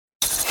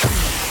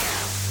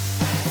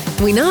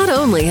We not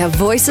only have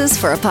voices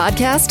for a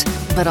podcast,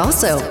 but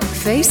also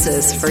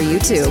faces for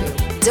YouTube.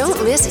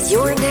 Don't miss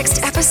your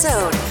next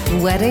episode.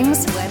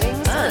 Weddings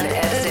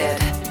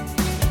Unedited.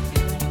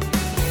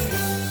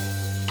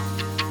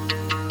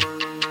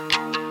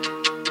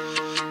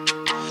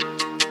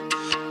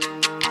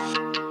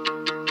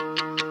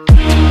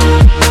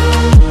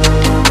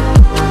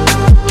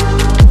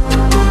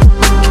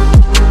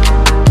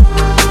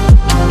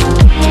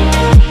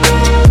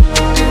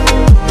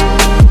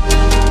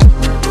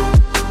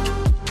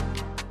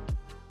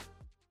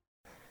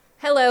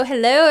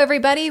 Hello,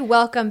 everybody.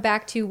 Welcome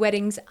back to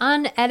Weddings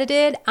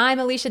Unedited. I'm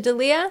Alicia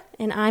D'Elia.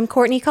 And I'm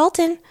Courtney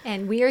Colton.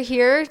 And we are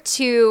here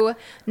to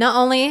not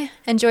only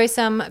enjoy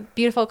some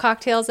beautiful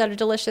cocktails that are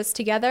delicious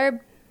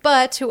together,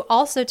 but to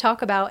also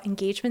talk about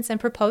engagements and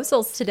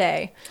proposals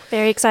today.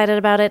 Very excited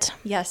about it.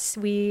 Yes,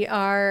 we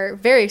are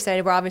very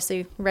excited. We're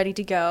obviously ready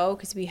to go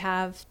because we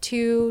have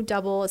 2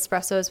 double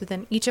espressos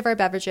within each of our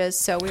beverages.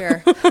 So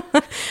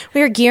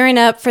we're gearing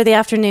up for the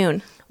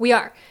afternoon. We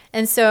are.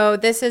 And so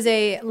this is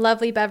a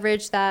lovely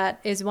beverage that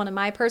is one of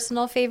my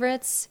personal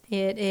favorites.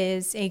 It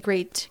is a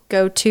great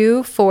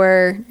go-to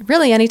for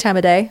really any time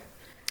of day.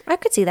 I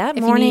could see that.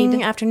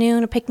 Morning,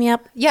 afternoon, a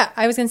pick-me-up. Yeah,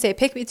 I was going to say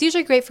it's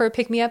usually great for a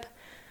pick-me-up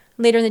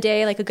later in the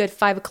day, like a good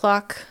 5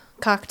 o'clock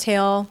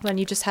cocktail when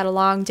you just had a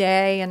long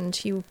day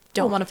and you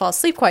don't want to fall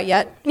asleep quite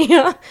yet.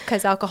 Yeah.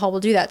 Because alcohol will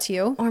do that to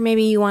you. Or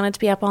maybe you wanted to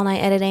be up all night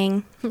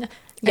editing,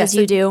 as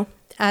you do.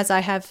 As I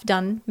have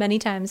done many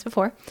times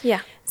before.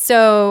 Yeah.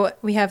 So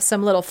we have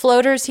some little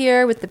floaters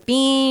here with the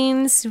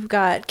beans. We've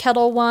got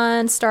Kettle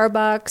One,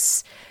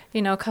 Starbucks,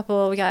 we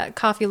got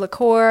coffee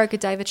liqueur,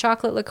 Godiva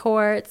chocolate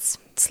liqueur. It's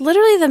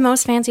literally the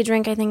most fancy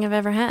drink I think I've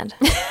ever had,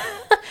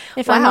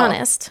 if I'm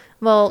honest.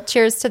 Well,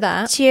 cheers to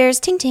that.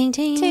 Cheers. Ting, ting,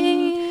 ting.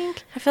 Ting.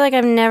 I feel like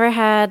I've never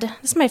had,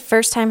 this is my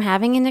first time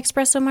having an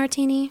espresso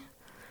martini.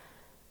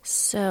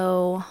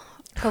 So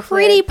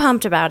pretty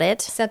pumped about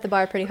it. Set the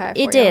bar pretty high for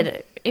you. It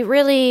did. It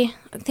really,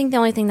 I think the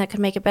only thing that could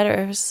make it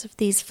better is if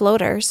these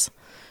floaters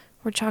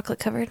were chocolate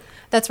covered.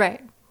 That's right.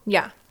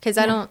 Yeah. Because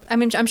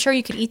I'm sure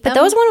you could eat them.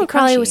 But those one would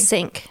probably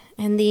sink,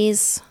 and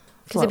these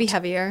because it'd be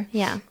heavier.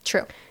 Yeah.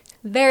 True.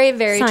 Very,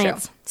 very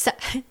science.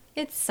 True.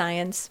 It's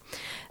science.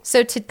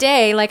 So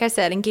today, like I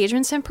said,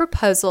 engagements and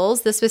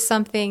proposals. This was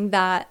something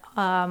that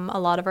a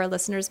lot of our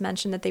listeners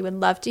mentioned that they would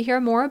love to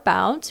hear more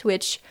about,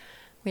 which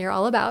we are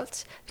all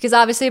about, because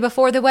obviously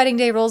before the wedding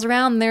day rolls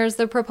around, there's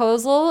the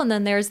proposal and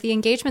then there's the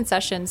engagement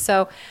session.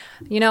 So,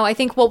 I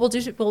think what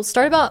we'll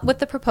start with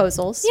the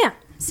proposals. Yeah.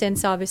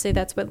 Since obviously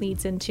that's what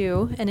leads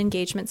into an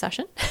engagement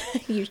session.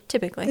 You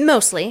typically.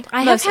 Mostly.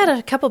 I have had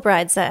a couple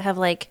brides that have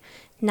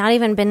not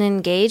even been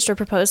engaged or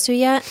proposed to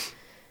yet.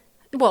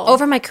 Well,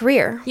 over my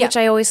career, which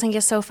I always think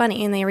is so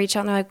funny. And they reach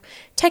out and they're like,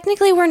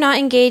 technically we're not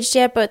engaged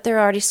yet, but they're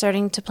already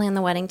starting to plan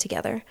the wedding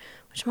together.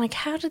 Which I'm like,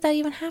 how did that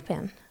even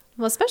happen?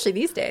 Well, especially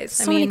these days.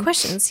 So many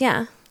questions,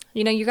 yeah.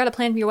 You got to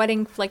plan your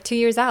wedding for 2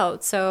 years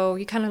out. So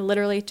you kind of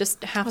literally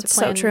just have to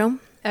plan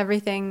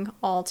everything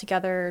all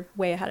together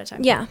way ahead of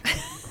time. Yeah.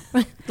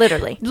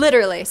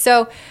 Literally.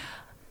 So,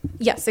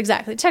 yes,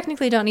 exactly.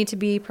 Technically don't need to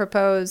be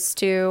proposed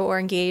to or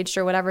engaged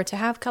or whatever to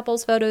have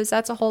couples photos.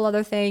 That's a whole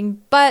other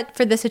thing. But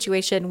for this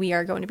situation, we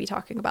are going to be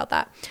talking about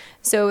that.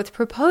 So with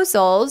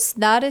proposals,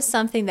 that is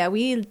something that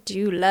we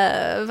do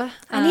love.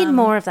 I need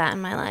more of that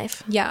in my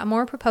life. Yeah,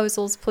 more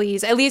proposals,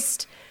 please. At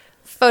least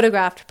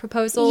photographed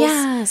proposals.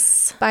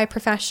 Yes. By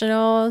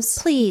professionals.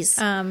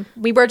 Please.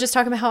 We were just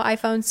talking about how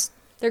iPhones,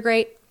 they're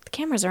great. The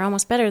cameras are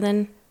almost better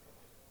than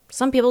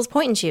some people's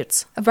point and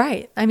shoots.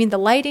 Right. I mean, the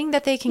lighting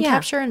that they can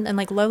capture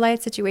and low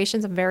light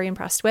situations, I'm very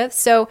impressed with.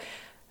 So,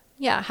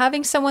 yeah,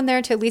 having someone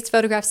there to at least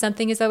photograph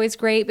something is always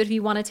great. But if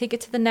you want to take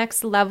it to the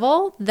next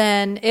level,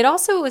 then it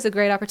also is a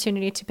great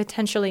opportunity to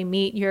potentially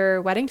meet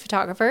your wedding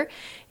photographer.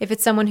 If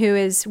it's someone who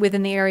is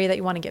within the area that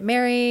you want to get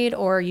married,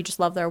 or you just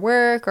love their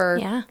work, or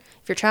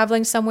if you're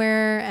traveling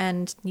somewhere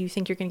and you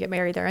think you're going to get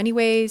married there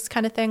anyways,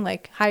 kind of thing,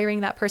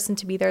 hiring that person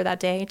to be there that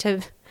day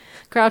to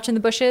crouch in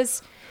the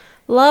bushes.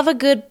 Love a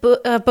good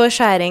bush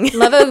hiding.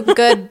 Love a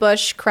good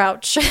bush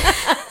crouch.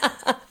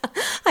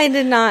 I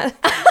did not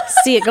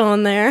see it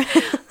going there.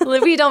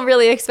 We don't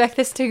really expect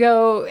this to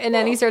go in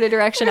any sort of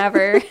direction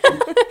ever.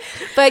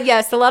 But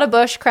yes, a lot of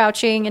bush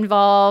crouching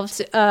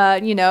involved. A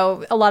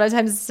lot of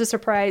times it's a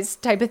surprise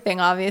type of thing.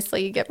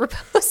 Obviously, you get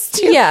proposed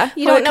to. Yeah,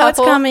 you don't know what's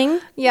coming.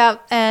 Yeah,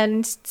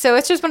 and so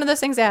it's just one of those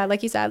things. Yeah,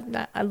 like you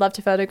said, I love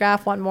to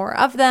photograph. Want more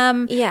of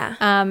them. Yeah.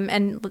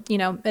 And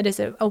it is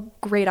a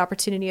great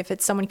opportunity if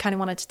it's someone kind of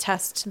wanted to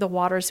test the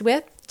waters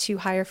with to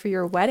hire for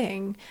your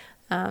wedding.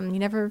 You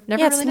never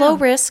really it's know. Low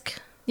risk.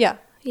 Yeah,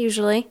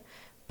 usually,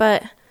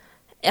 but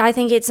I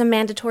think it's a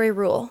mandatory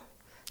rule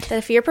that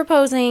if you're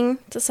proposing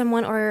to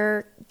someone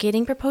or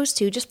getting proposed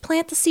to, just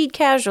plant the seed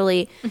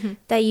casually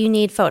that you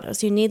need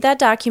photos. You need that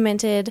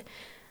documented.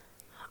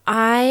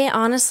 I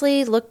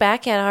honestly look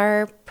back at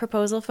our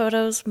proposal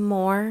photos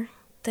more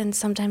than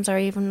sometimes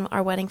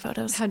our wedding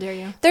photos. How dare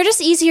you? They're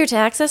just easier to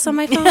access on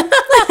my phone.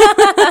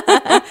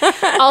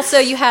 Also,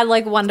 you had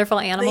like wonderful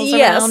animals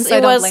around, so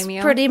I don't blame you. It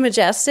was pretty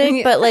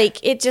majestic, but like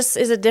it just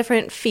is a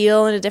different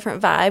feel and a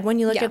different vibe when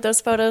you look at those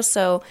photos.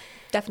 So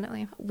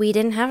definitely, we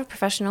didn't have a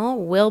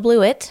professional. Will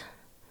blew it,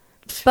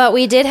 but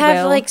we did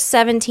have like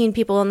 17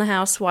 people in the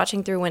house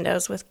watching through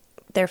windows with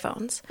their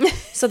phones,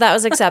 so that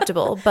was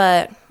acceptable.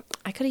 But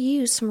I could have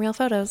used some real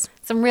photos.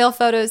 Some real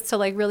photos to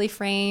like really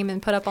frame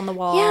and put up on the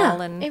wall.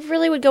 Yeah, and it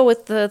really would go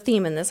with the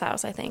theme in this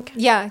house, I think.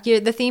 Yeah,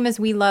 the theme is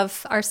we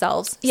love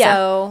ourselves. Yeah.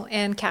 So,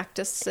 and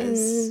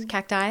cactuses.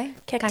 Cacti?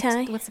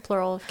 Cacti. What's the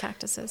plural of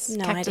cactuses?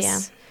 No Cactus. idea.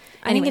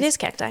 I think it is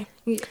cacti.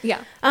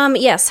 Yeah.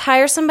 Yes,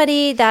 hire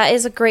somebody. That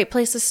is a great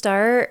place to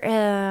start.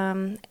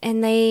 And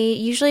they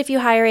usually, if you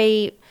hire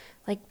a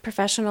like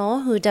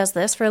professional who does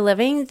this for a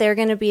living, they're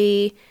going to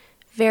be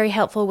very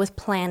helpful with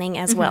planning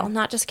as well.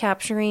 Not just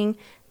capturing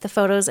the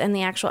photos and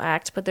the actual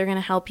act, but they're going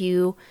to help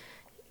you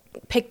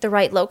pick the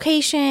right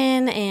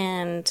location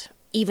and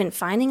even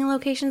finding a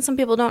location. Some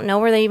people don't know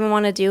where they even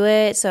want to do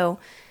it. So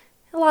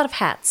a lot of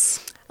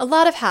hats. A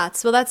lot of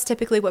hats. Well, that's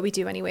typically what we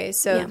do anyways.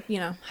 So,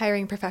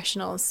 hiring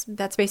professionals,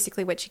 that's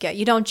basically what you get.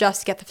 You don't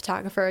just get the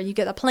photographer. You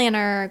get a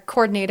planner,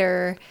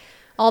 coordinator,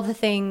 all the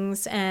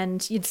things.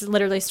 And it's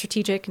literally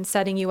strategic and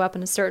setting you up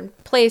in a certain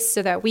place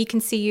so that we can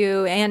see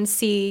you and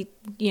see,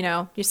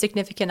 your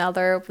significant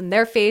other in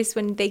their face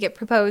when they get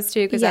proposed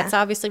to, because that's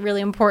obviously really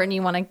important.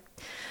 You want to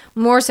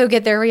more so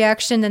get their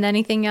reaction than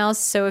anything else.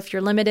 So if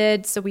you're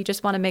limited, so we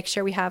just want to make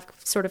sure we have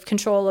sort of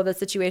control of the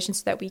situation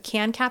so that we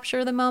can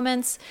capture the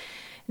moments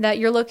that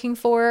you're looking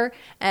for.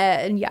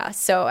 And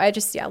so I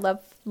just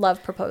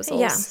love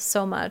proposals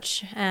so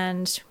much,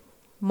 and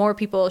more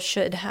people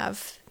should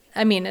have,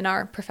 in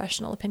our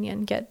professional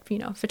opinion, get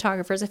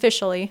photographers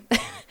officially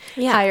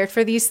hired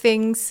for these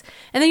things.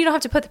 And then you don't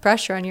have to put the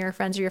pressure on your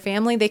friends or your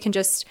family.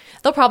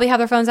 They'll probably have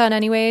their phones out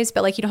anyways,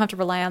 but like you don't have to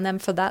rely on them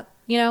for that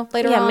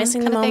later on,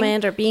 missing the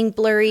moment or being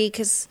blurry,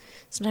 because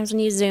sometimes when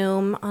you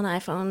zoom on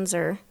iPhones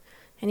or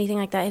anything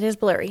like that, it is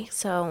blurry.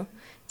 So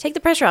take the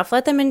pressure off,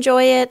 let them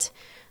enjoy it.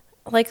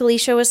 Like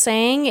Alicia was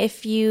saying,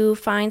 if you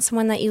find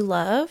someone that you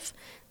love,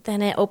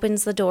 then it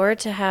opens the door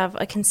to have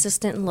a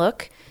consistent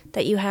look,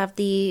 that you have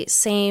the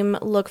same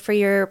look for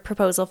your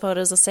proposal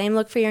photos, the same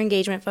look for your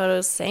engagement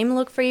photos, same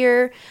look for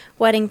your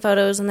wedding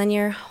photos, and then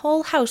your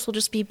whole house will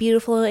just be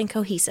beautiful and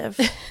cohesive.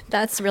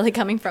 That's really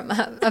coming from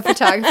a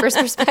photographer's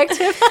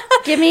perspective.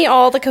 Give me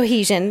all the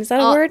cohesion. Is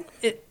that a word?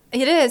 It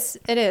is.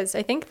 It is.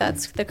 I think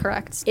that's the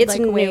correct It's a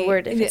new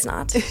word if it's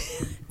not.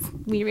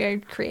 We are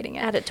creating it.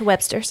 Add it to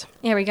Webster's.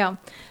 There we go.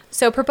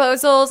 So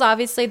proposals,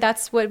 obviously,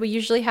 that's what would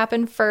usually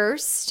happen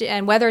first.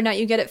 And whether or not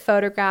you get it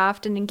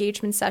photographed, an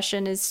engagement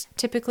session is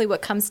typically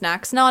what comes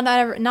next. Not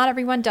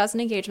everyone does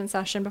an engagement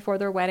session before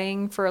their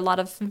wedding for a lot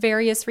of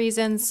various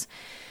reasons.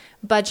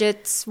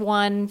 Budgets,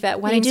 one, that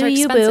weddings are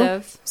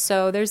expensive.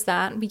 So there's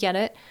that. We get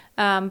it.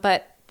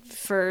 But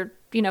for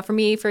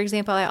me, for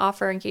example, I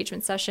offer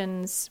engagement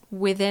sessions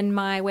within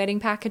my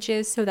wedding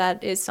packages. So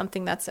that is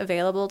something that's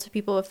available to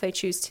people if they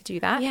choose to do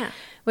that. Yeah.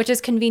 Which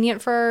is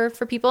convenient for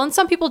people. And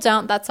some people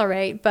don't. That's all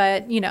right.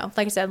 But, like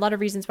I said, a lot of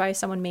reasons why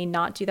someone may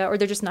not do that, or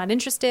they're just not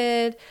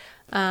interested.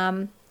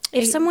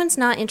 If someone's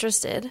not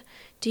interested,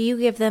 do you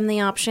give them the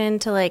option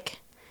to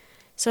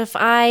so if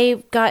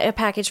I got a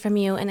package from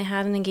you and it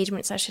had an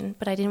engagement session,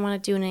 but I didn't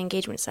want to do an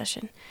engagement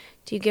session,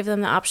 do you give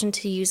them the option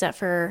to use that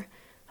for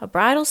a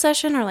bridal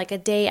session or like a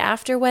day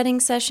after wedding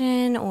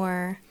session,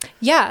 or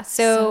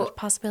so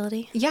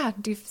possibility? Yeah,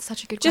 do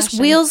such a good just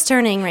question. Wheels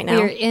turning right now.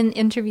 We're in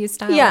interview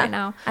style right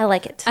now. I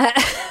like it.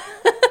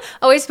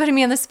 Always putting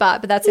me on the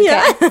spot, but that's okay.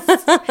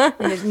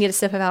 I need a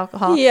sip of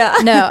alcohol.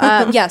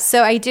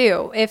 So I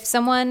do.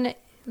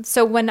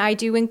 When I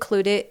do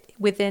include it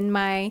within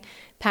my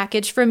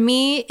package, for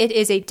me, it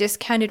is a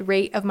discounted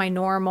rate of my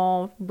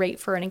normal rate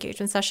for an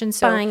engagement session.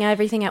 So buying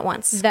everything at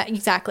once.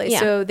 Exactly. Yeah.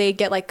 So they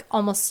get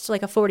almost a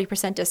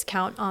 40%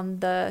 discount on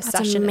the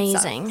session.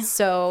 Amazing.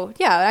 Itself.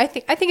 So I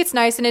think it's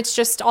nice, and it's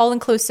just all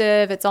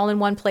inclusive. It's all in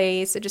one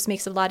place. It just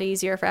makes it a lot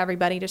easier for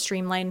everybody to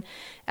streamline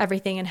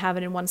everything and have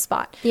it in one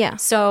spot. Yeah.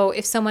 So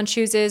if someone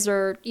chooses,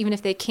 or even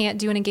if they can't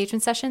do an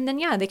engagement session, then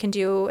they can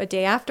do a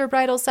day after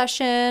bridal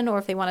session, or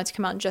if they wanted to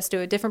come out and just do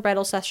a different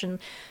bridal session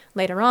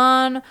later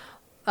on.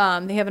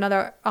 They have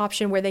another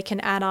option where they can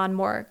add on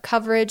more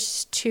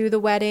coverage to the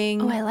wedding.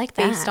 Oh, I like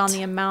that. Based on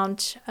the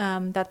amount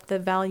that the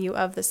value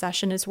of the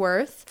session is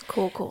worth.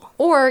 Cool.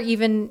 Or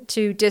even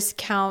to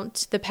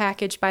discount the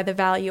package by the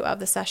value of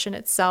the session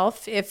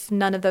itself if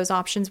none of those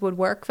options would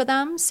work for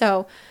them.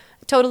 So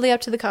totally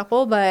up to the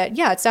couple, but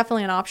it's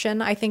definitely an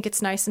option. I think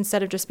it's nice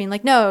instead of just being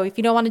like, no, if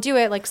you don't want to do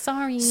it,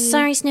 sorry,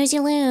 snooze,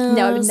 you lose.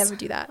 No, I would never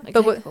do that.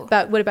 Okay,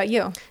 but what about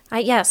you?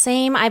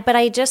 Same. But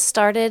I just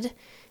started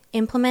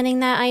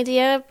implementing that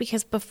idea,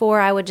 because before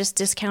I would just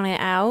discount it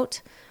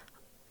out.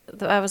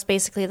 I was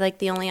basically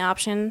the only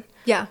option.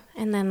 Yeah.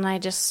 And then I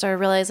just started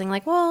realizing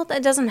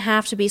that doesn't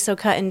have to be so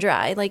cut and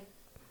dry.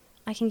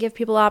 I can give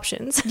people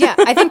options. Yeah,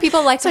 I think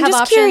people like to have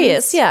options.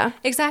 Curious, yeah.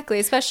 Exactly,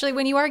 especially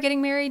when you are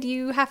getting married,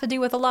 you have to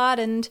deal with a lot,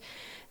 and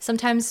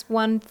sometimes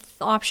one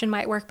option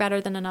might work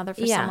better than another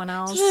for someone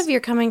else. Especially if you're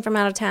coming from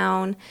out of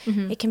town,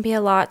 it can be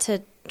a lot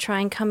to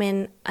try and come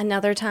in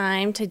another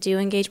time to do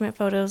engagement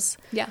photos,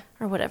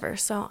 or whatever.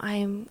 So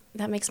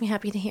that makes me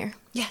happy to hear.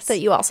 Yes, that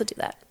you also do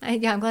that.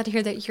 I'm glad to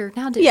hear that you're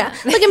now doing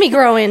that. Look at me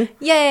growing.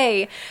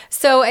 Yay.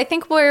 So I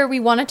think where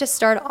we wanted to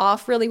start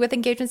off really with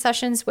engagement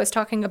sessions was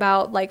talking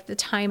about like the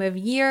time of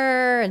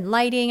year and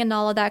lighting and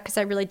all of that, because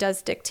that really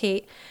does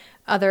dictate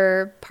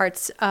other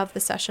parts of the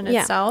session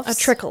itself. A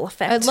trickle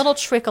effect. A little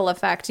trickle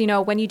effect. You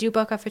know, when you do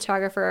book a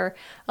photographer,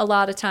 a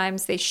lot of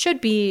times they should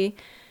be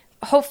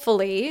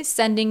hopefully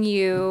sending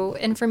you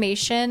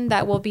information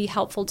that will be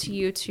helpful to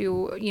you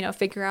to, you know,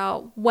 figure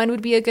out when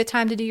would be a good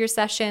time to do your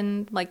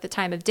session, like the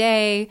time of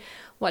day,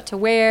 what to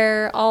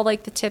wear, all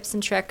like the tips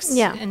and tricks,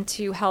 and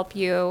to help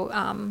you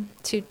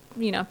to,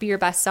 you know, be your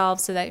best self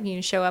so that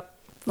you show up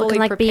looking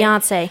like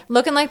Beyonce.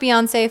 Looking like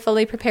Beyonce,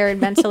 fully prepared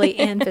mentally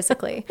and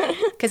physically,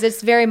 because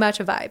it's very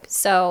much a vibe.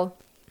 So,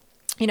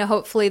 you know,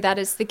 hopefully that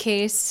is the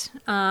case.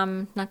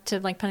 Not to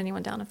like put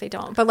anyone down if they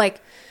don't, but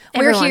like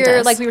everyone we're here,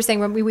 does. like we were saying,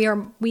 when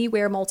we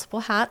wear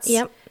multiple hats.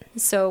 Yep.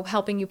 So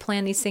helping you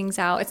plan these things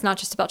out. It's not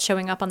just about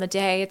showing up on the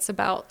day. It's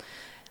about,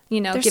 you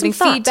know, There's giving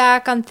some thought.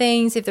 feedback on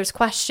things. If there's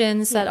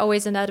questions that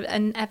always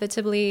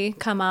inevitably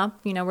come up,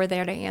 you know, we're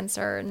there to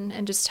answer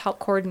and just help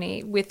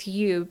coordinate with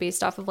you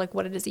based off of like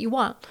what it is that you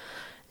want.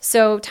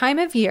 So time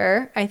of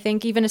year, I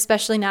think even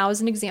especially now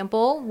as an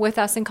example, with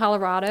us in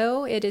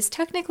Colorado, it is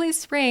technically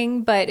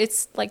spring, but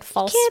it's like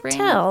false spring.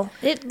 Can't tell.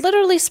 It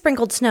literally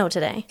sprinkled snow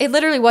today. It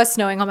literally was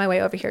snowing on my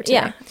way over here today.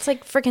 Yeah, it's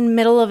like freaking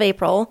middle of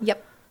April.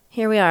 Yep.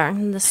 Here we are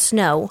in the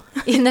snow.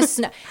 In the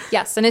snow.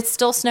 Yes, and it's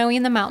still snowy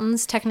in the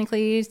mountains.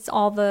 Technically, it's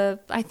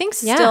I think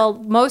still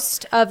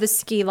most of the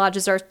ski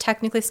lodges are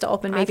technically still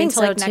open. Maybe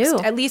until like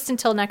at least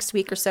until next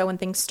week or so when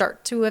things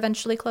start to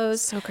eventually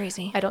close. So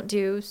crazy. I don't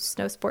do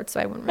snow sports,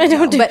 so I wouldn't really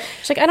know. But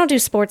she's like, I don't do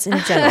sports in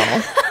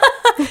general.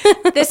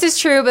 This is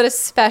true, but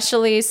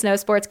especially snow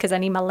sports because I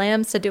need my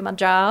limbs to do my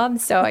job.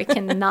 So I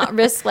cannot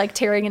risk like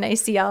tearing an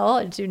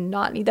ACL. I do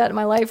not need that in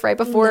my life right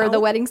before the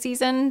wedding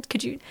season.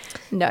 Could you?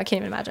 No, I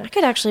can't even imagine. I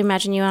could actually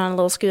imagine you on a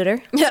little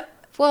scooter. Yeah.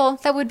 Well,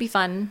 that would be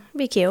fun.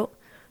 Be cute.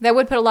 That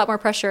would put a lot more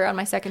pressure on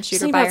my second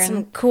shooter, Think Byron. about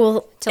some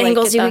cool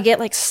angles you could get,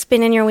 like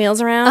spinning your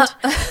wheels around.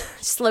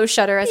 Slow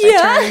shutter as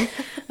I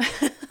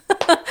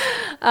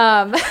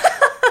turn.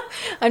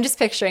 I'm just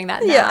picturing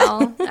that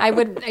now. I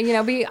would, you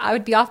know, I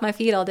would be off my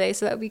feet all day,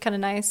 so that would be kind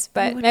of nice.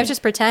 But I would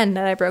just pretend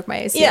that I broke my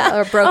ACL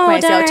or broke my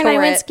ACL. Darn, I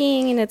went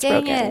skiing and it's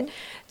broken. It.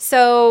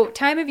 So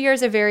time of year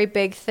is a very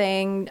big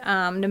thing.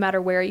 No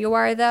matter where you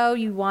are, though,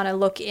 you want to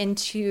look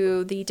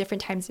into the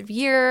different times of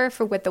year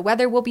for what the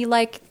weather will be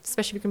like,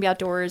 especially if you're going to be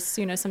outdoors.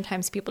 You know,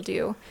 sometimes people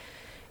do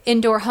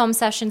indoor home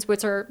sessions,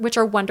 which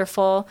are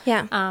wonderful.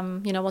 Yeah.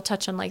 You know, we'll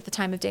touch on like the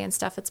time of day and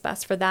stuff that's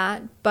best for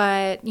that.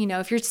 But, you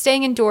know, if you're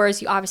staying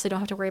indoors, you obviously don't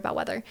have to worry about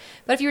weather.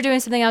 But if you're doing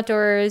something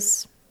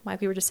outdoors,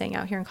 like we were just saying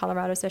out here in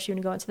Colorado, especially when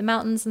you go into the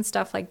mountains and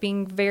stuff, like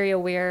being very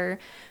aware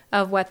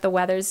of what the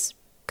weather's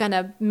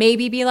gonna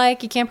maybe be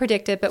like. You can't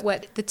predict it, but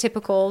what the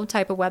typical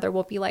type of weather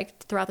will be like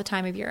throughout the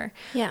time of year.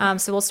 Yeah.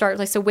 So we'll start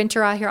so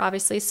winter out here,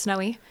 obviously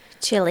snowy.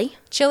 Chilly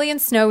and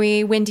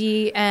snowy,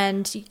 windy,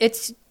 and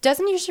it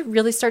doesn't usually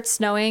really start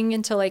snowing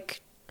until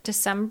like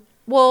December.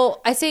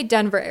 Well, I say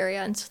Denver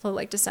area until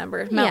like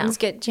December. Mountains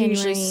get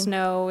usually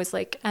snow is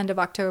like end of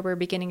October,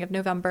 beginning of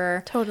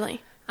November.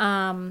 Totally.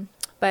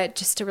 But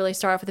just to really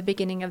start off with the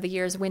beginning of the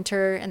year's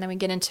winter, and then we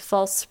get into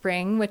false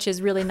spring, which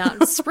is really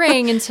not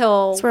spring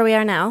until that's where we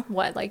are now.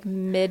 What, like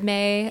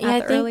mid-May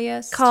at the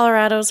earliest?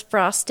 Colorado's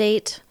frost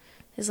date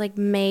is like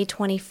May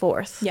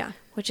 24th. Yeah.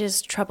 Which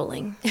is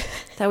troubling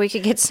that we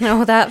could get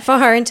snow that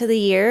far into the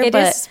year. It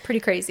is pretty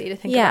crazy to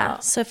think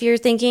about. So if you're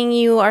thinking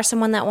you are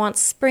someone that wants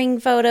spring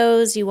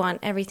photos, you want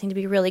everything to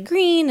be really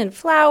green and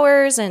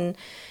flowers and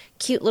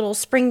cute little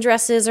spring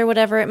dresses or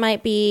whatever it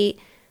might be,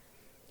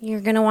 you're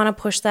going to want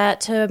to push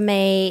that to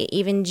May,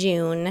 even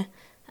June.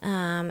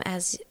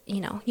 As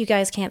you know, you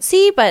guys can't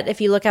see, but if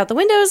you look out the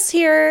windows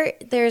here,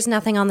 there's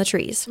nothing on the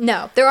trees.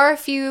 No, there are a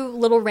few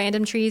little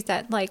random trees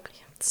that like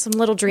some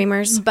little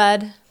dreamers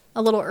bud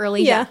a little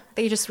early. Yeah.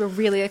 They just were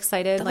really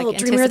excited. The like little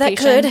dreamer that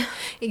could.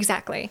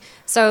 Exactly.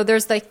 So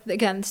there's like,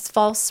 again, this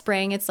fall,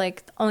 spring. It's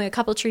like only a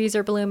couple trees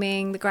are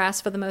blooming. The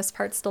grass for the most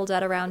part still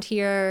dead around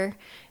here.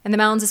 And the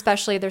mountains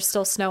especially, there's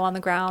still snow on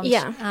the ground.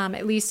 Yeah.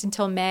 At least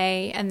until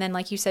May. And then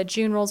like you said,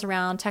 June rolls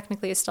around.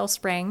 Technically it's still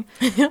spring.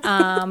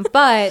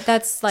 But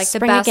that's like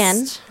spring the best.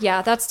 Again.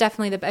 Yeah, that's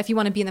definitely if you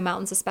want to be in the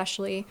mountains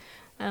especially.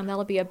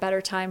 That'll be a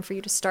better time for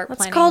you to start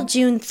planning. It's called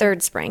June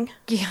 3rd spring.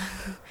 Yeah.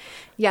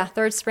 Yeah,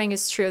 third spring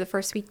is true. The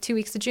first 2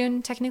 weeks of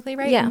June, technically,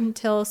 right? Yeah.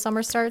 Until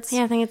summer starts.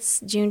 Yeah, I think it's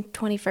June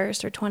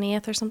 21st or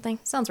 20th or something.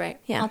 Sounds right.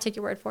 Yeah. I'll take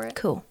your word for it.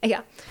 Cool.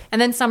 Yeah. And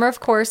then summer, of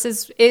course,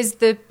 is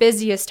the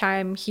busiest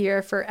time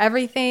here for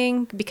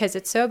everything because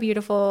it's so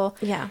beautiful.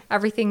 Yeah.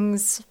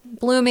 Everything's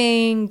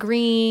blooming,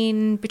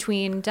 green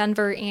between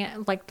Denver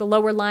and like the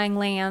lower lying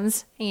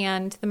lands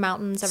and the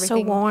mountains.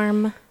 Everything. So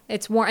warm.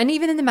 It's warm. And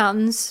even in the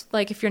mountains,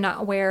 like if you're not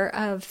aware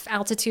of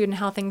altitude and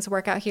how things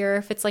work out here,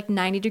 if it's like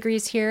 90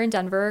 degrees here in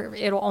Denver,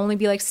 it'll only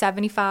be like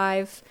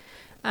 75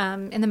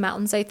 in the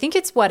mountains. I think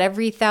it's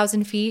every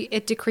 1,000 feet,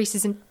 it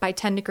decreases by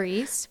 10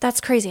 degrees.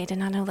 That's crazy. I did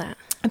not know that.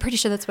 I'm pretty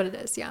sure that's what it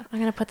is. Yeah. I'm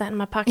going to put that in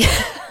my pocket.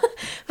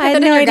 I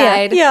had no idea.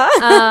 Guide.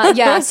 Yeah.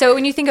 Yeah. So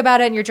when you think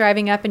about it and you're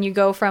driving up and you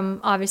go from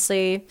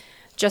obviously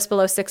just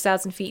below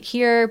 6,000 feet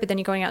here, but then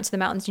you're going out to the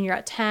mountains and you're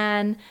at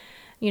 10,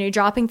 you're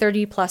dropping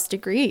 30 plus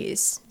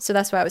degrees. So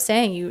that's what I was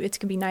saying. It's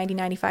going to be 90,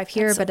 95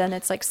 here, but then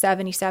it's like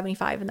 70,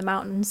 75 in the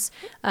mountains.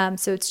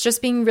 So it's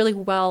just being really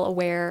well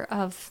aware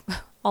of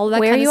all of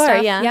that where kind of you stuff.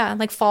 Are, yeah. Yeah.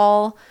 Like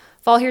fall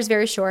here is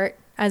very short,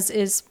 as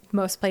is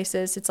most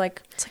places. It's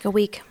like a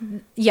week.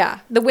 Yeah.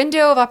 The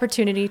window of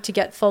opportunity to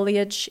get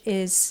foliage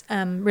is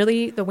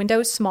really, the window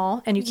is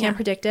small and you can't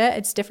predict it.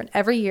 It's different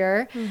every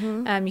year.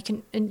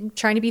 Mm-hmm.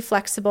 Trying to be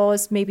flexible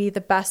is maybe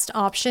the best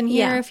option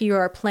here if you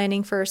are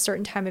planning for a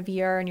certain time of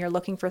year and you're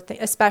looking for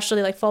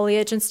especially like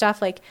foliage and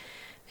stuff, like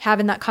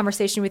having that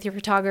conversation with your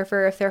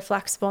photographer if they're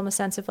flexible in the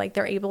sense of like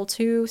they're able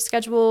to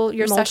schedule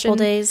your multiple session,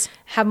 days,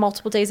 have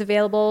multiple days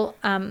available.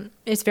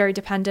 It's very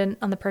dependent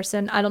on the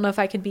person. I don't know if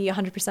I could be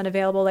 100%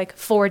 available like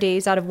 4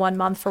 days out of 1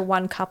 month for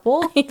one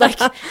couple. Like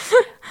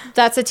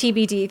that's a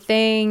TBD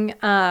thing.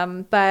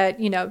 But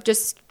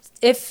just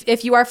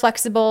if you are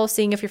flexible,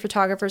 seeing if your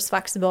photographer is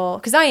flexible,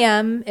 because I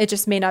am, it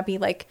just may not be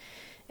like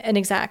an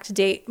exact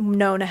date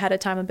known ahead of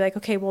time and be like,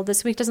 okay, well,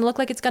 this week doesn't look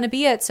like it's going to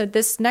be it. So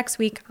this next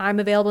week I'm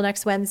available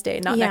next Wednesday,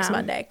 not next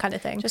Monday kind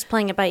of thing. Just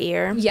playing it by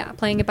ear. Yeah.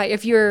 Playing it by,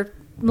 if you're a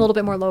little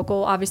bit more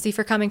local, obviously if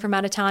you're coming from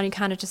out of town, you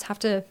kind of just have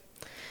to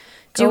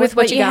do with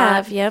what you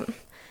have. Yep. You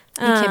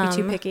can't be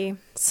too picky.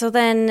 So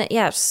then,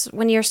 yes,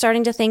 when you're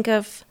starting to think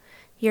of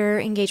your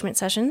engagement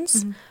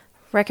sessions,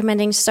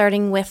 recommending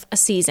starting with a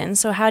season.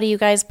 So how do you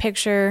guys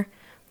picture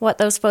what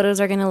those photos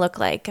are going to look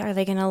like? Are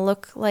they going to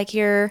look like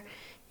you're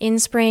in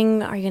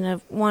spring? Are you going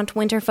to want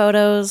winter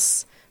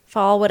photos,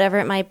 fall, whatever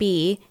it might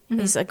be?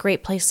 Is a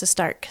great place to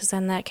start because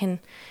then that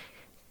can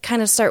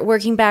kind of start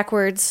working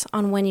backwards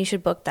on when you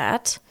should book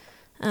that.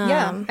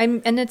 And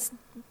it's,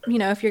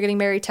 if you're getting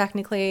married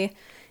technically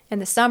in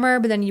the summer,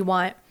 but then you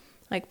want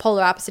like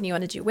polar opposite, you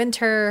want to do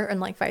winter and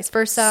like vice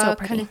versa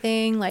kind of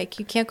thing. Like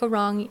you can't go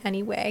wrong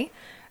anyway.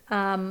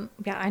 I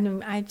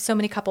know I have so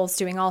many couples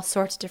doing all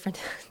sorts of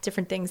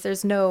different things.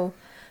 There's no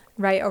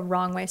right or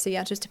wrong way. So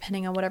yeah, just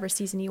depending on whatever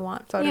season you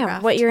want photographed. Yeah,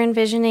 what you're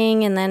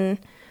envisioning, and then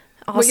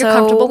also what you're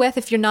comfortable with.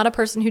 If you're not a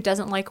person who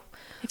doesn't like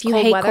if you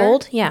hate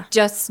cold,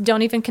 just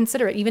don't even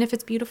consider it. Even if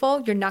it's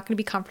beautiful, you're not going to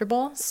be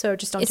comfortable. So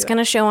just don't. It's going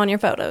to show on your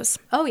photos.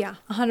 Oh yeah,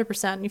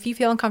 100%. If you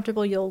feel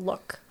uncomfortable, you'll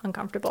look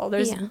uncomfortable.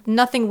 There's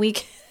nothing we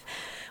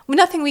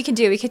can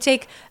do. We could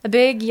take a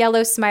big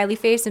yellow smiley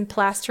face and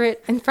plaster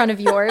it in front of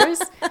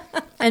yours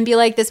and be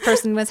like, this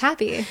person was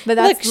happy. But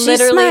that's Look, literally,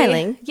 she's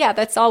smiling. Yeah,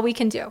 that's all we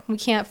can do. We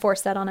can't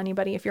force that on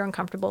anybody. If you're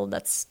uncomfortable,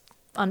 that's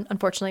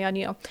unfortunately on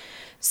you.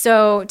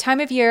 So time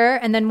of year,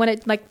 and then when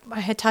it, like I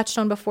had touched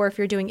on before, if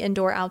you're doing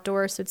indoor,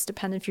 outdoor, so it's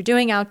dependent. If you're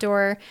doing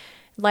outdoor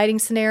lighting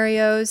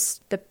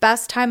scenarios, the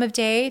best time of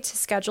day to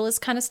schedule this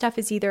kind of stuff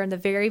is either in the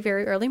very,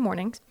 very early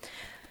mornings.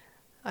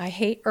 I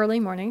hate early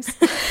mornings.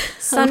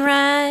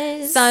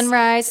 Sunrise.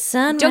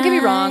 Don't get me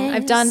wrong.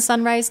 I've done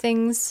sunrise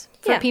things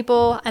for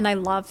people, and I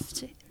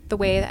loved the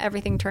way that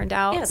everything turned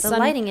out. Yeah, the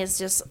lighting is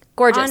just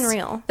gorgeous.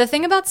 Unreal. The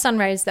thing about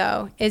sunrise,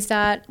 though, is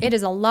that it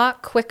is a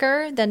lot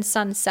quicker than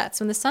sunsets.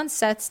 When the sun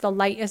sets, the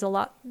light is a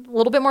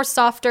little bit more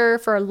softer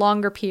for a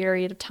longer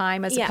period of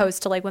time, as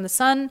opposed to like when the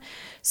sun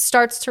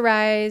starts to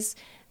rise.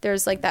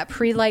 There's like that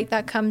pre-light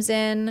that comes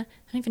in. I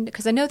don't even,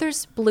 because I know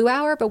there's blue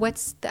hour, but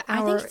what's the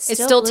hour? It's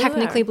still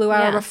technically blue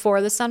hour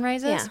before the sun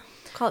rises. Yeah.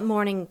 Call it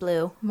morning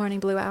blue. Morning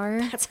blue hour.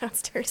 That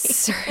sounds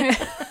dirty.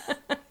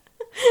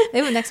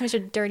 Ooh, next time we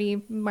should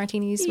dirty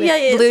martinis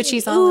with blue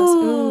cheese on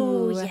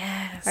those. Ooh,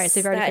 yes. All right, so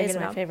you've already figured it out.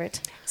 That is my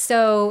favorite.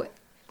 So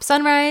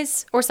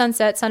sunrise or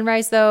sunset.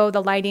 Sunrise, though,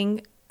 the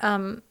lighting,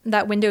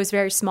 that window is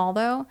very small,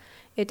 though.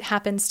 It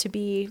happens to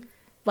be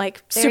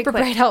like very super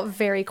bright out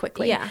very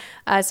quickly,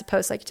 as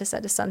opposed, like you just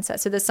said, to sunset.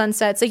 So the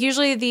sunsets, like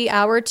usually the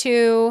hour or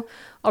two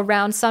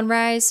around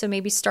sunrise, so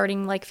maybe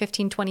starting like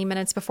 15-20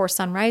 minutes before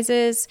sun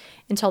rises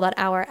until that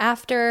hour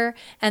after.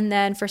 And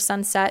then for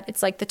sunset,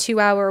 it's like the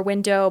 2-hour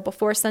window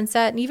before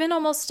sunset, and even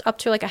almost up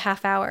to like a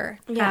half hour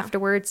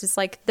afterwards is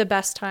like the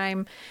best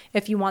time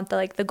if you want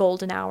the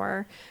golden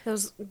hour.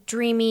 Those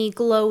dreamy,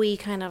 glowy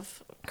kind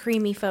of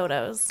creamy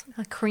photos.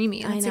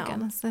 Creamy.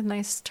 That's a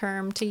nice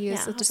term to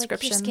use. The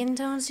description. Like, your skin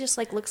tones just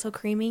like look so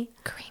creamy.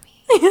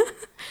 Creamy.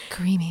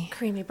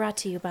 Creamy. Brought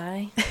to you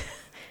by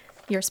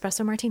your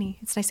espresso martini.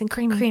 It's nice and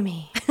creamy.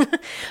 Creamy.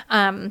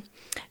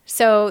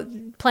 So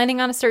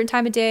planning on a certain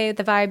time of day,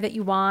 the vibe that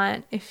you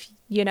want. If,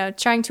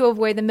 trying to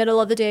avoid the middle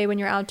of the day when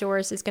you're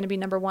outdoors is going to be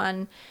number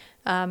one.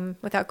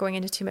 Without going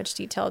into too much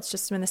detail, it's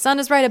just when the sun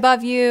is right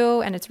above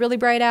you and it's really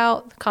bright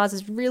out, it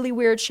causes really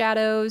weird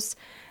shadows.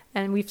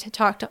 And we've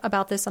talked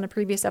about this on a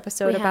previous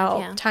episode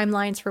about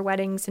timelines for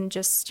weddings and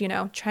just,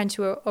 trying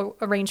to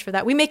arrange for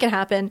that. We make it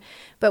happen,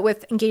 but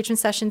with engagement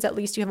sessions, at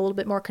least you have a little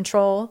bit more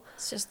control.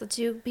 It's just the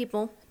two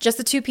people.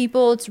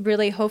 It's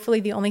really hopefully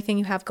the only thing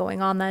you have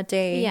going on that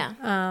day.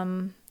 Yeah.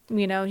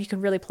 You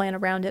can really plan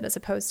around it as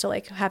opposed to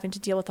like having to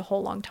deal with a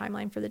whole long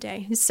timeline for the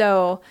day.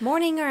 So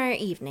morning or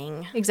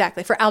evening.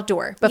 Exactly. For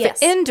outdoor, but for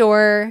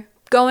indoor,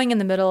 going in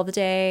the middle of the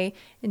day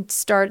and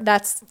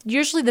that's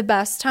usually the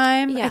best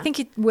time. Yeah. I think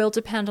it will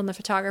depend on the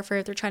photographer.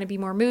 If they're trying to be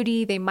more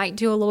moody, they might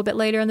do a little bit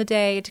later in the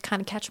day to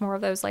kind of catch more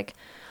of those like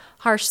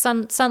harsh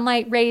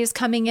sunlight rays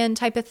coming in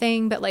type of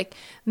thing. But like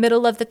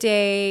middle of the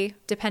day,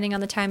 depending on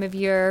the time of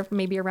year,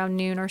 maybe around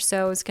noon or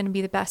so is going to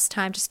be the best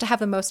time just to have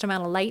the most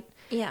amount of light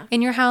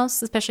in your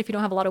house, especially if you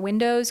don't have a lot of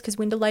windows, because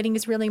window lighting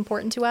is really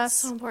important to us.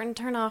 So important.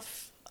 Turn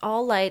off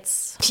all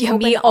lights. Yeah,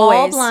 open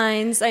all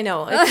blinds. I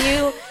know. If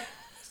you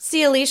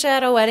see Alicia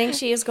at a wedding,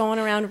 she is going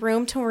around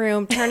room to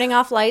room, turning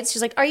off lights.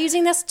 She's like, "Are you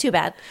using this? Too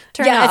bad.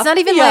 Turn it off." It's not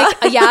even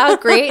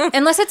great.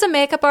 Unless it's a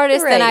makeup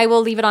artist, then I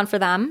will leave it on for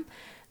them.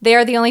 They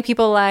are the only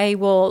people I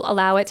will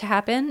allow it to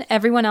happen.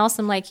 Everyone else,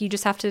 I'm like, you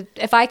just have to,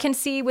 if I can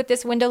see with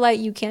this window light,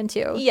 you can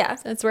too. Yeah.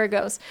 That's where it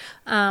goes.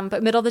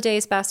 But middle of the day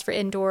is best for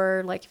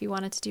indoor, like if you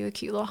wanted to do a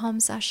cute little home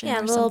session or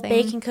little something.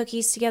 baking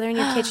cookies together in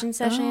your kitchen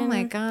session. Oh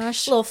my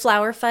gosh. Little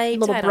flower fight.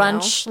 Little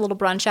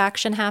brunch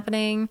action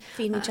happening.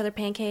 Feeding each other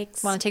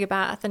pancakes. Want to take a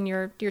bath in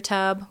your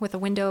tub with a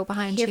window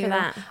behind you. Here for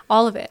that.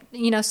 All of it.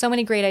 So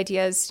many great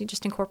ideas,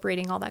 just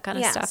incorporating all that kind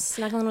of stuff.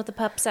 Snuggling with the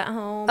pups at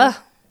home.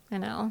 I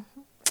know.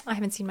 I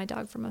haven't seen my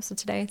dog for most of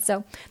today,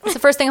 so that's the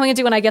first thing I'm going to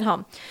do when I get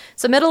home.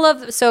 So middle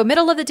of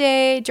the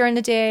day, during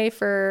the day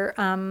for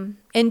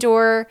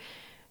indoor,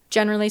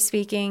 generally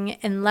speaking,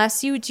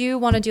 unless you do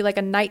want to do like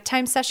a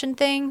nighttime session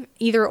thing,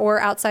 either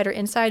or outside or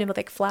inside, and with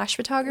like flash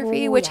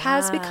photography, which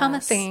has become a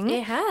thing.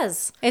 It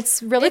has.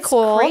 It's really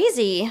cool.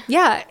 Crazy.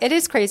 Yeah, it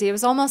is crazy. It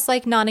was almost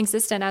like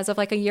non-existent as of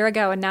like a year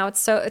ago, and now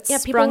it's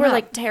people were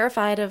like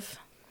terrified of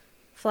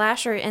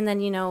flash, and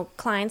then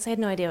clients had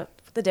no idea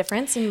the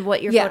difference in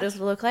what your photos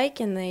will look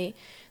like, and they're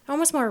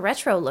almost more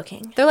retro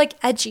looking. They're like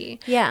edgy.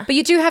 Yeah. But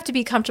you do have to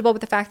be comfortable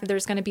with the fact that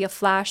there's going to be a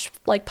flash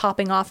like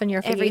popping off in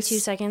your face. Every 2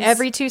 seconds.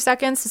 Every 2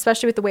 seconds,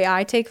 especially with the way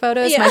I take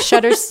photos. Yeah. My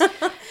shutters,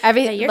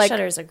 your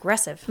shutter is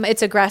aggressive.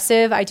 It's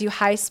aggressive. I do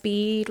high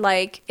speed.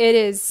 Like it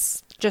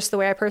is just the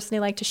way I personally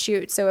like to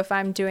shoot. So if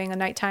I'm doing a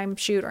nighttime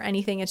shoot or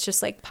anything, it's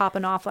just like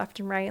popping off left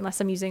and right unless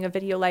I'm using a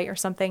video light or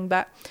something.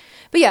 But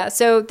yeah,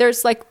 so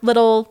there's like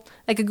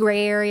a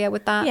gray area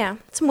with that. Yeah,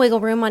 some wiggle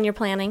room on your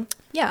planning.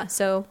 Yeah,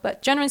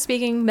 but generally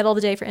speaking, middle of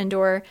the day for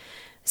indoor,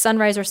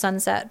 sunrise or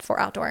sunset for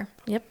outdoor.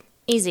 Yep,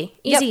 easy.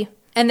 Yep.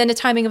 And then the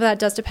timing of that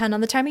does depend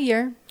on the time of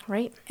year.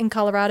 Right. In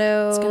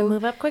Colorado, it's going to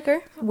move up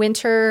quicker.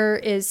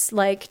 Winter is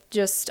like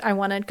I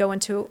want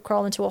to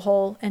crawl into a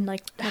hole and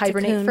like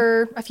hibernate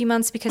for a few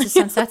months because the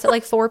sun sets at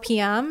like 4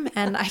 p.m.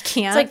 and I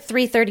can't. It's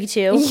like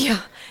 3:32. Yeah.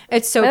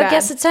 It's so bad. I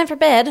guess it's time for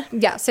bed.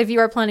 Yeah. So if you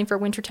are planning for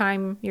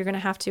wintertime, you're going to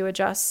have to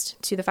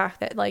adjust to the fact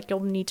that like you'll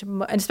need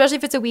to, and especially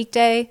if it's a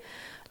weekday,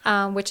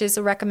 which is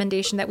a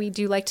recommendation that we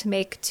do like to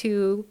make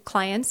to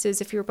clients, is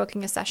if you're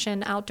booking a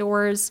session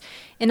outdoors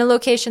in a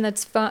location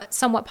that's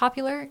somewhat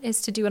popular,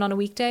 is to do it on a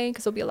weekday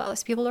because there'll be a lot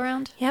less people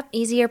around. Yep,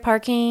 easier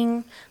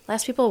parking,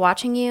 less people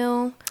watching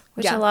you,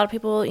 which a lot of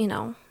people,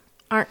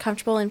 aren't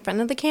comfortable in front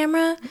of the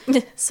camera.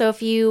 So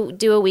if you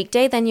do a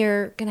weekday, then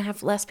you're going to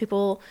have less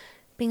people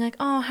being like,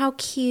 oh, how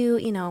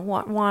cute,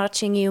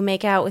 watching you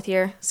make out with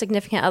your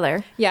significant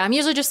other. Yeah, I'm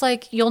usually just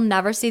like, you'll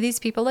never see these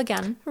people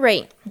again.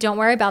 Right. Don't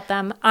worry about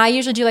them. I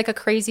usually do like a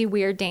crazy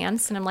weird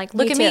dance, and I'm like,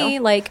 look at me,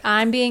 like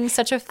I'm being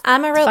such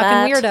I'm a robot.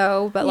 fucking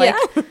weirdo, but like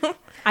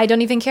I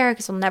don't even care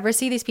because we'll never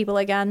see these people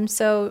again.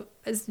 So,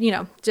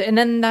 and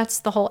then that's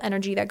the whole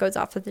energy that goes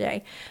off for the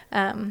day.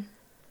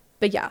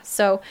 But yeah,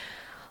 so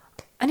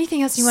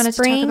anything else you wanted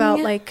to talk about,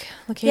 like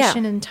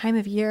location and time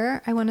of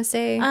year? I want to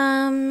say.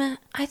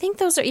 I think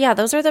those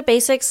are the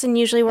basics, and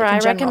usually where I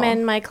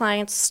recommend my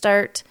clients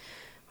start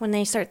when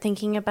they start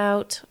thinking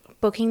about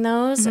booking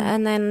those,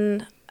 and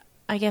then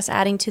I guess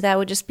adding to that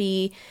would just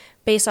be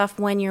based off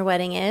when your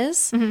wedding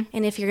is, and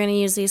if you're going to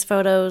use these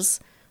photos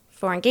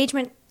for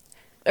engagement,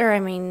 or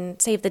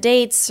save the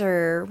dates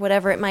or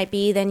whatever it might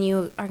be, then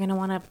you are going to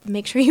want to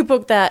make sure you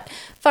book that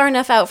far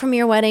enough out from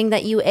your wedding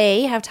that you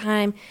have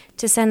time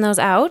to send those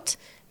out.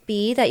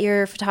 B, that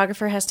your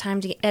photographer has time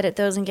to edit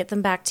those and get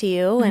them back to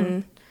you,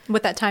 and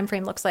what that time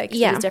frame looks like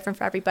is different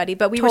for everybody.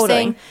 But we were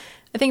saying,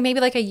 I think maybe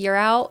like a year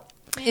out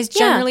is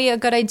generally a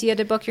good idea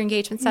to book your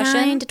engagement session.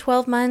 9 to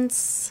 12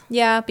 months.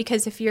 Yeah,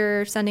 because if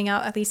you're sending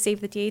out at least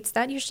save the dates,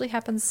 that usually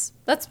happens.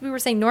 We were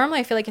saying normally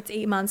I feel like it's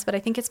 8 months, but I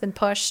think it's been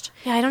pushed.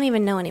 Yeah, I don't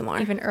even know anymore.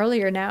 Even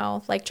earlier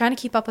now. Like trying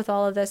to keep up with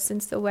all of this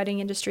since the wedding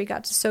industry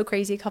got so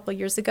crazy a couple of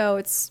years ago.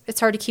 It's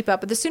hard to keep up.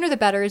 But the sooner the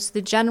better is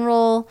the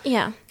general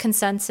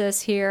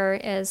consensus here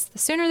is the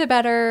sooner the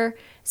better,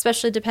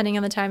 especially depending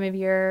on the time of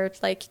year,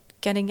 like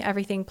getting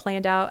everything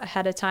planned out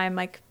ahead of time.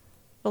 Like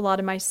a lot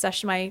of my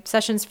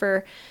sessions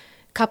for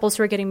couples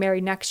who are getting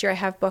married next year, I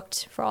have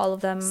booked for all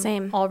of them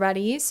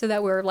already, so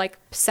that we're like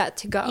set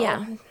to go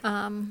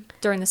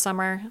during the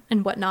summer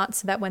and whatnot,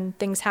 so that when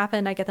things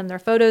happen, I get them their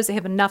photos. They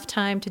have enough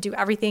time to do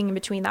everything in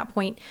between that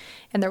point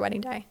and their wedding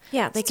day.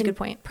 Yeah, they can a good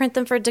point. Print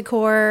them for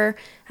decor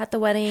at the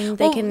wedding.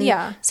 They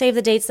can save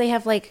the dates. They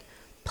have like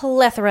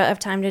plethora of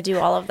time to do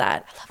all of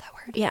that. I love that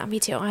word. Yeah, me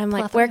too. I'm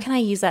like, where can I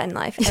use that in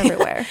life?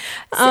 Everywhere.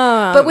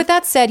 But with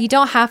that said, you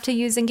don't have to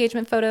use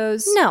engagement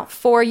photos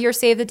for your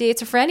save the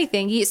dates or for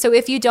anything. So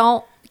if you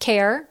don't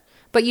care,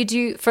 but you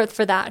do for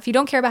that, if you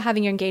don't care about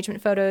having your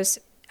engagement photos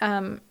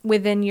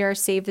within your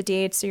save the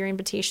dates or your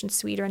invitation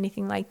suite or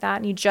anything like that,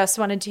 and you just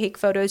want to take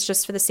photos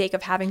just for the sake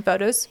of having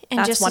photos, and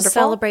that's just wonderful. To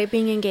celebrate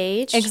being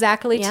engaged.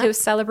 Exactly, to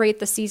celebrate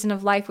the season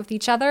of life with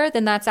each other,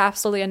 then that's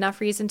absolutely enough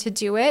reason to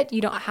do it.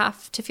 You don't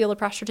have to feel the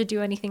pressure to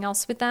do anything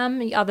else with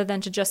them other than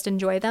to just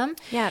enjoy them.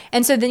 Yeah.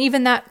 And so then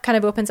even that kind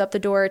of opens up the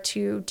door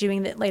to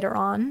doing it later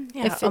on.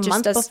 Yeah, if a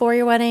month before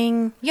your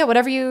wedding. Yeah,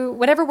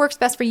 whatever works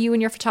best for you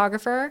and your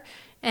photographer.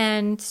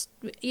 And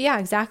yeah,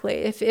 exactly.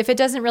 If it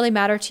doesn't really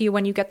matter to you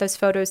when you get those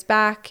photos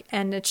back,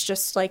 and it's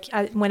just like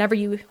whenever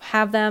you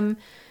have them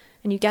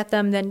and you get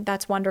them, then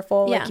that's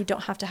wonderful. Yeah. Like you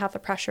don't have to have the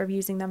pressure of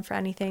using them for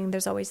anything.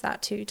 There's always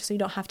that too, so you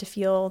don't have to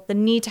feel the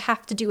need to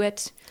have to do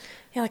it.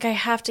 Yeah, like I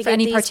have to get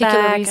any particular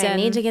back. Reason. I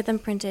need to get them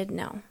printed.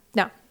 No,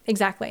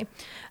 exactly.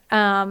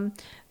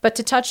 But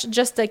to touch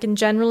just like in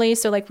generally,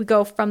 so like we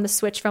go from the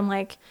switch from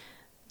like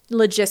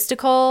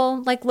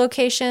logistical like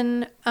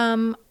location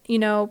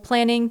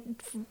planning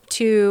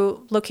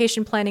to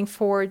location planning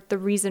for the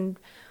reason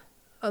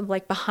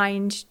like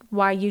behind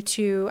why you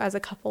two as a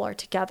couple are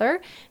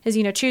together is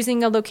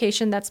choosing a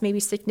location that's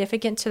maybe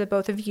significant to the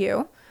both of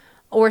you,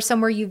 or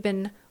somewhere you've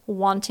been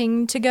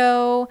wanting to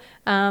go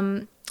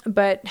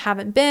but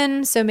haven't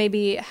been. So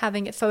maybe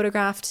having it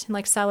photographed and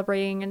like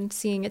celebrating and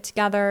seeing it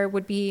together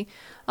would be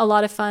a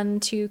lot of fun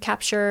to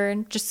capture,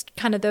 and just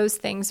kind of those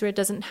things where it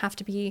doesn't have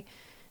to be,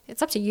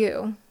 it's up to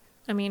you.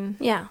 I mean,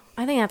 yeah,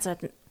 I think that's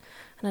an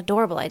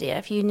adorable idea.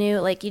 If you knew,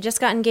 like, you just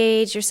got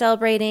engaged, you're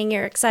celebrating,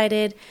 you're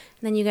excited,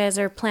 and then you guys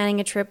are planning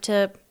a trip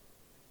to,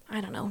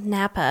 I don't know,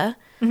 Napa,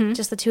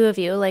 just the two of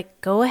you, like,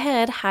 go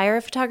ahead, hire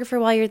a photographer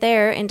while you're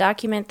there and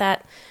document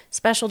that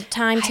special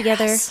time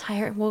together.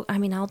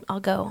 I'll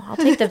go. I'll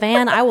take the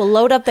van. I will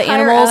load up the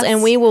animals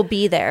and we will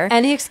be there.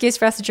 Any excuse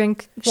for us to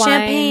drink wine.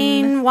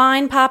 Champagne,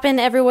 wine popping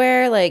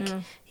everywhere. Like,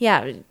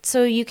 yeah.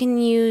 So you can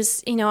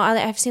use,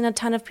 I've seen a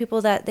ton of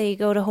people that they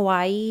go to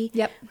Hawaii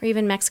or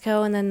even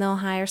Mexico, and then they'll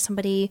hire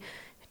somebody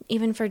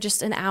even for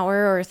just an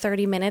hour or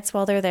 30 minutes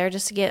while they're there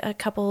just to get a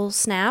couple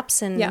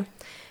snaps. And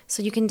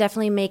so you can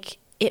definitely make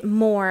it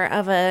more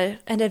of an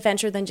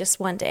adventure than just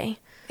one day.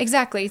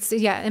 Exactly. So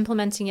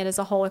implementing it as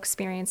a whole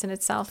experience in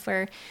itself,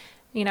 where,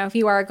 if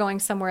you are going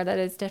somewhere that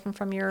is different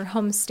from your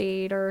home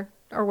state or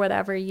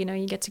whatever, you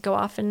get to go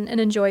off and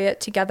enjoy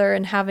it together,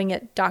 and having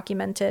it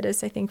documented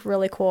is, I think,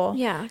 really cool.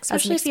 Yeah,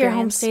 especially if your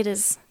home state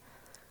is,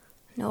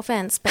 no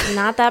offense, but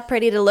not that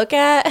pretty to look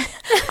at.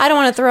 I don't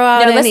want to throw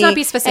out let's not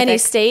be specific. Any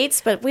states,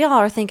 but we all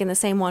are thinking the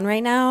same one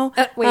right now.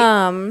 Wait.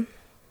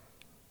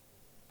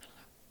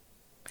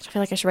 I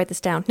feel like I should write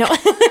this down. No,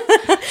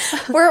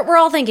 we're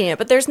all thinking it,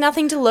 but there's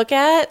nothing to look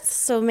at.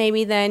 So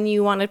maybe then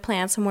you want to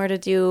plan somewhere to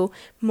do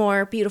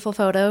more beautiful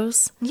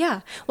photos.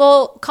 Yeah.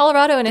 Well,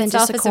 Colorado in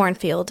itself is a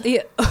cornfield.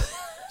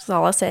 That's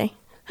all I'll say.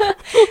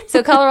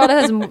 So Colorado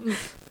has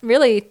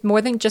really more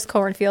than just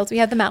cornfields. We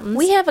have the mountains.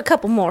 We have a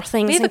couple more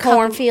things in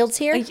cornfields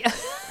here.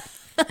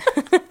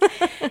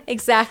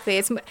 Exactly.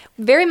 It's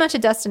very much a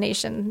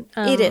destination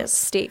it is.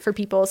 State for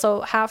people.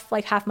 So half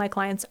my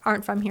clients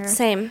aren't from here.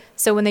 Same.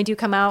 So when they do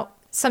come out,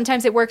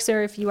 sometimes it works,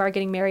 or if you are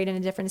getting married in a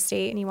different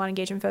state and you want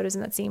engagement photos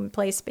in that same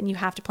place, but you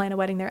have to plan a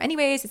wedding there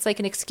anyways, it's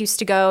like an excuse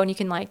to go, and you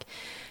can like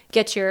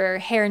get your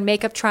hair and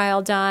makeup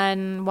trial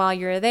done while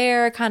you're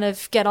there, kind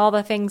of get all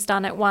the things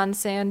done at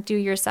once and do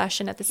your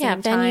session at the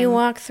same time. Yeah, then you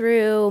walk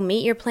through,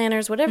 meet your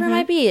planners, whatever it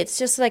might be. It's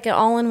just like an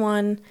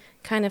all-in-one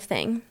kind of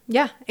thing.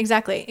 Yeah,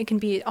 exactly. It can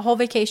be a whole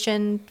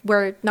vacation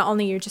where not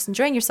only you're just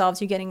enjoying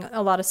yourselves, you're getting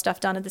a lot of stuff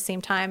done at the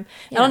same time.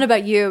 Yeah. I don't know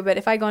about you, but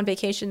if I go on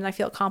vacation and I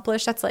feel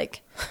accomplished, that's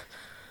like...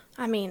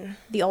 I mean,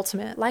 the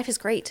ultimate. Life is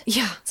great.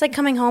 Yeah. It's like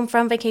coming home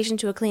from vacation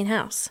to a clean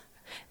house.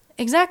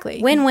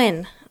 Exactly.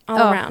 Win-win all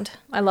around.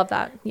 I love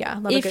that. Yeah.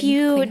 Love if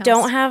you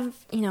don't have,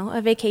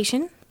 a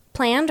vacation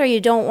planned, or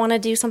you don't want to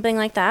do something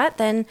like that,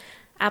 then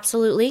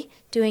absolutely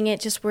doing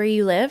it just where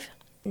you live.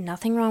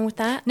 Nothing wrong with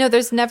that. No,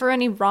 there's never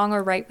any wrong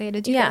or right way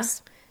to do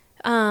this.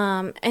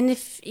 And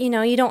if,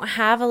 you don't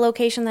have a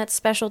location that's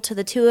special to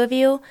the two of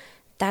you,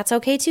 that's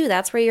okay too.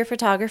 That's where your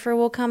photographer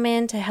will come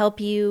in to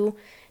help you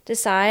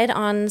decide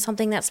on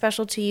something that's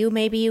special to you.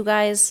 Maybe you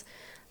guys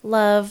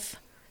love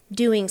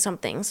doing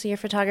something, so your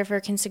photographer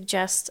can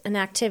suggest an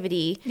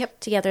activity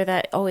together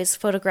that always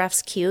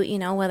photographs cute, you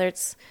know, whether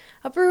it's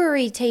a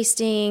brewery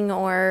tasting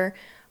or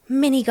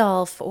mini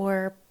golf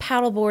or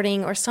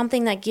paddleboarding or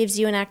something that gives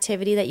you an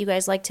activity that you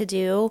guys like to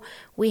do.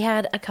 We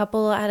had a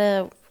couple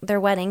at their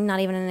wedding, not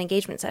even an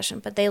engagement session,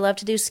 but they love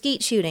to do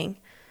skeet shooting.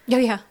 Oh,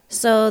 yeah.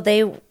 So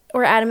they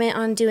were adamant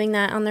on doing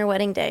that on their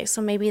wedding day.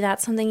 So maybe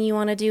that's something you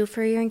want to do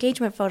for your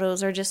engagement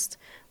photos or just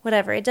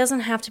whatever. It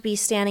doesn't have to be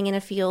standing in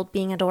a field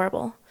being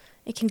adorable.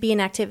 It can be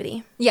an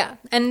activity. Yeah.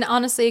 And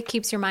honestly, it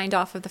keeps your mind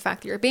off of the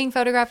fact that you're being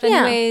photographed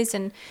anyways.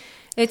 And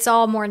it's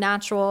all more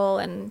natural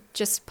and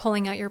just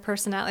pulling out your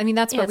personality. I mean,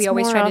 that's what we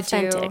always try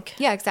to do.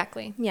 Yeah,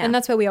 exactly. Yeah. And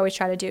that's what we always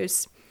try to do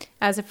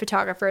as a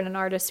photographer and an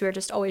artist. We're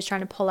just always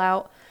trying to pull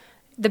out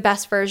the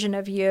best version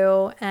of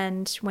you,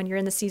 and when you're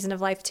in the season of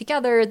life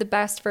together, the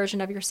best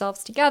version of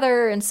yourselves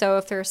together. And so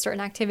if there are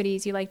certain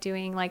activities you like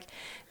doing, like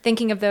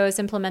thinking of those,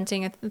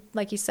 implementing it,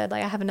 like you said,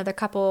 like I have another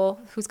couple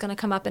who's going to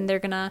come up and they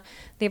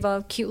have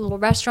a cute little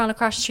restaurant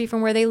across the street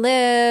from where they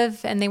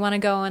live, and they want to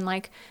go and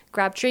like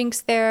grab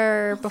drinks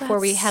there before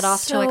we head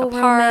off to like a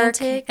park.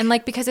 Romantic. And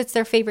like, because it's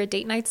their favorite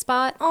date night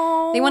spot,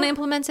 they want to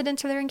implement it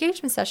into their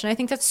engagement session. I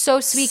think that's so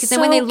sweet, because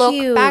then when they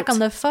look back on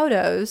the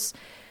photos,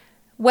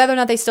 whether or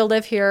not they still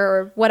live here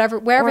or whatever,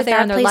 wherever they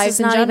are in their lives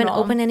in general. Or if that place is not even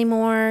open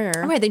anymore.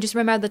 Right, they just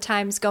remember the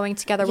times going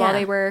together while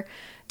they were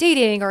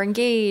dating or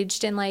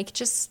engaged, and like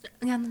just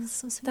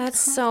that's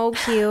so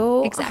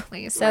cute.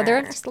 Exactly. So there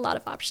are just a lot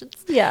of options.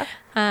 Yeah.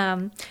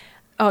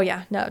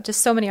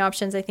 Just so many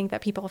options. I think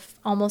that people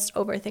almost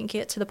overthink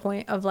it to the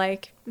point of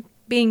like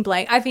being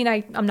blank. I mean,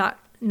 I'm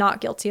not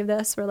guilty of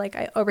this, where like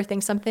I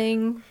overthink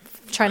something,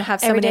 trying to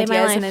have so many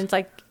ideas, and then it's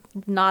like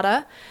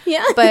nada.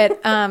 Yeah.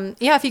 But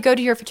if you go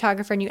to your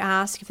photographer and you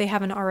ask if they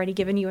haven't already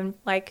given you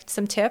like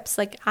some tips,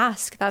 like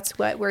ask. That's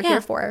what we're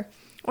here for.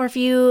 Or if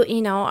you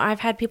know, I've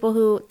had people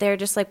who they're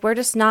just like, we're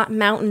just not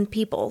mountain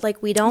people.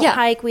 Like we don't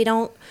hike, we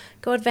don't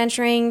go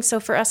adventuring.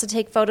 So for us to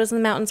take photos in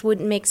the mountains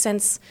wouldn't make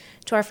sense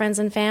to our friends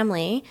and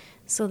family.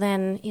 So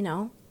then, you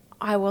know,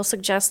 I will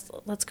suggest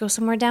let's go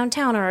somewhere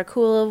downtown or a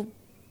cool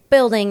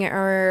building,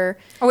 or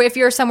if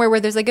you're somewhere where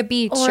there's like a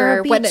beach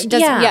or what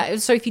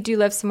so if you do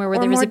live somewhere where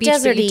there is a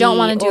beach but you don't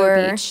want to do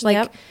a beach,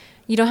 like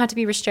you don't have to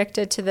be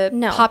restricted to the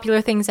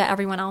popular things that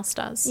everyone else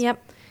does.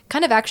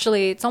 Kind of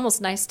actually, it's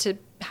almost nice to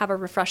have a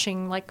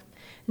refreshing like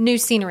new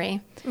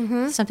scenery.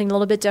 Something a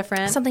little bit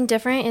different. Something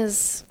different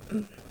is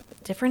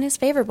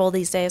favorable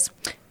these days.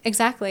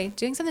 Exactly.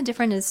 Doing something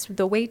different is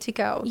the way to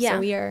go. So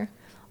we are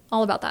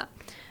all about that.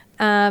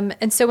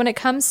 And so when it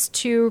comes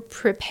to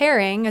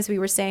preparing, as we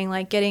were saying,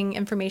 like getting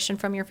information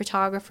from your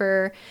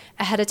photographer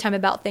ahead of time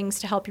about things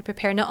to help you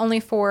prepare, not only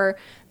for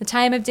the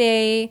time of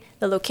day,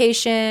 the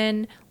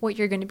location, what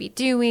you're going to be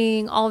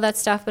doing, all of that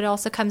stuff, but it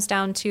also comes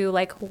down to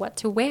like what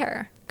to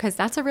wear, because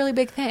that's a really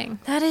big thing.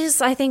 That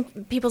is, I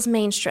think, people's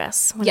main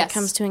stress when it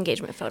comes to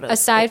engagement photos.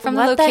 Aside from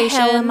the location, what the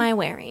hell am I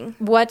wearing?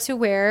 What to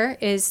wear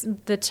is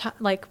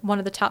one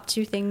of the top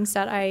two things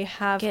that I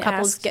have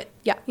couples get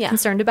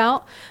concerned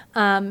about.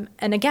 And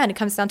again, it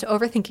comes down to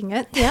overthinking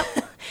it. Yep.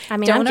 I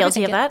mean, I'm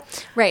guilty of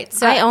that. Right.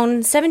 So I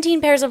own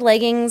 17 pairs of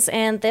leggings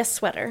and this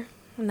sweater,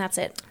 and that's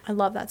it. I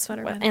love that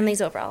sweater. And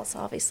these overalls,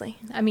 obviously.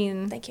 I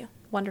mean, thank you.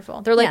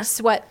 Wonderful. They're like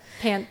sweat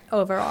pant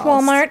overalls.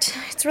 Walmart.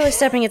 It's really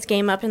stepping its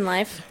game up in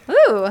life.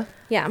 Ooh.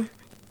 Yeah.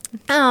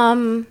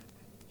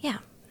 Yeah.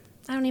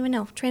 I don't even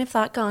know. Train of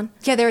thought gone.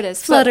 Yeah, there it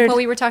is. Fluttered. Well,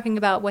 we were talking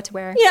about what to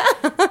wear.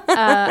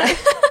 Yeah.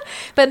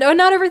 But no,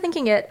 not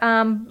overthinking it.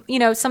 You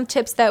know, some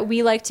tips that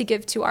we like to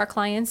give to our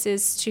clients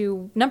is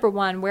to, number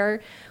one,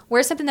 wear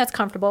something that's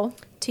comfortable.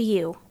 To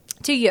you.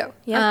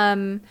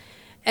 Yeah.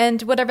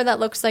 And whatever that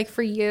looks like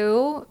for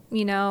you,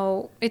 you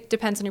know, it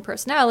depends on your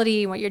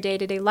personality and what your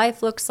day-to-day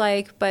life looks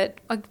like. But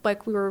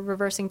like we were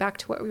reversing back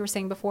to what we were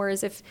saying before,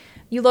 is if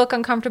you look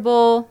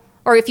uncomfortable,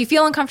 or if you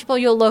feel uncomfortable,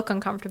 you'll look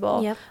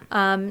uncomfortable.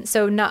 Yep.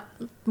 So not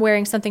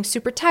wearing something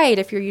super tight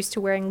if you're used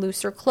to wearing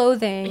looser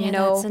clothing, you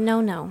know. That's a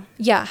no-no.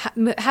 Yeah.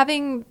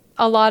 Having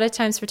a lot of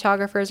times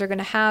photographers are going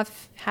to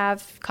have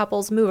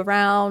couples move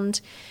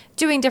around,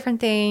 doing different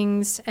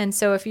things. And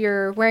so if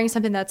you're wearing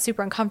something that's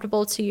super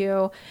uncomfortable to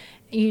you,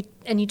 you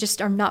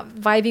just are not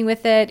vibing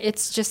with it,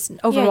 it's just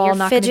overall you're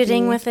not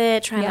fidgeting with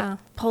it, trying to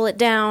pull it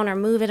down or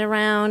move it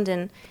around,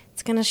 and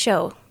it's going to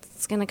show.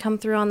 It's going to come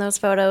through on those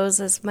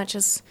photos as much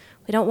as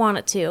we don't want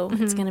it to.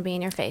 It's going to be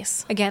in your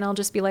face. Again, I'll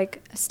just be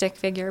like a stick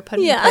figure put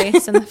in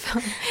place in the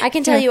phone. I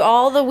can tell you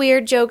all the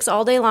weird jokes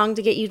all day long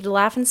to get you to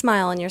laugh and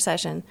smile in your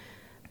session,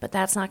 but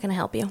that's not going to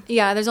help you.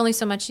 Yeah, there's only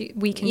so much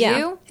we can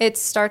do. It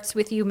starts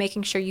with you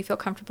making sure you feel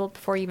comfortable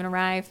before you even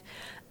arrive.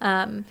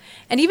 And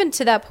even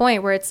to that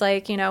point where it's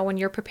like, you know, when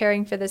you're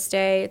preparing for this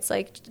day, it's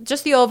like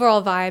just the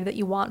overall vibe that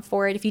you want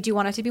for it. If you do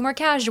want it to be more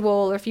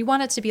casual, or if you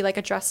want it to be like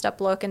a dressed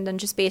up look, and then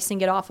just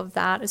basing it off of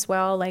that as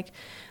well. Like,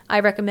 I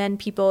recommend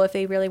people, if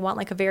they really want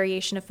like a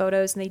variation of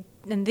photos,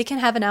 and they can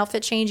have an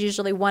outfit change.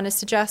 Usually one is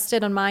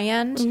suggested on my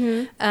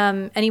end.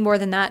 Any more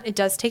than that, it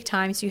does take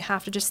time. So you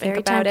have to just think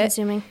about it. Very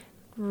time-consuming.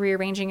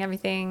 Rearranging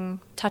everything,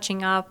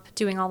 touching up,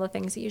 doing all the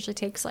things. It usually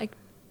takes like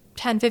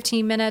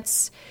 10-15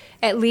 minutes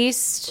at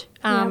least.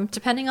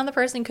 Depending on the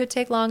person, could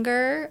take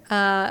longer.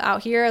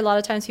 Out here, a lot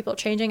of times people are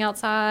changing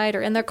outside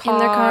or in their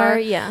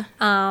car.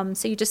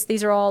 So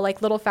these are all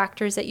like little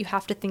factors that you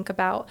have to think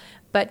about.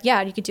 But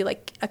yeah, you could do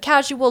like a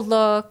casual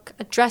look,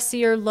 a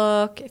dressier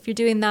look. If you're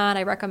doing that,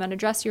 I recommend a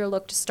dressier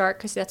look to start,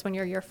 because that's when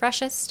you're your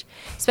freshest,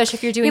 especially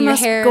if you're doing your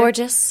hair.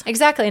 Gorgeous.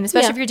 Exactly. And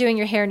especially if you're doing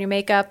your hair and your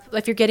makeup,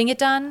 if you're getting it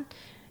done,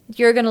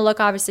 you're going to look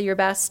obviously your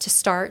best to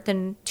start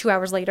than 2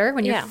 hours later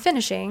when you're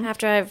finishing.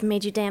 After I've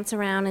made you dance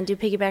around and do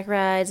piggyback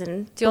rides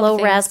and blow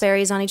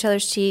raspberries on each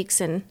other's cheeks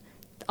and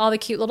all the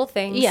cute little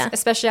things. Yeah.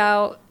 Especially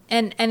out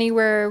and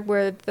anywhere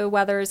where the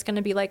weather is going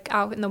to be like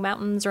out in the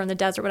mountains or in the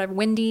desert, whatever,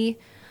 windy.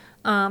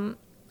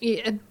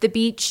 The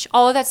beach,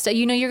 all of that stuff.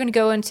 You know, you're going to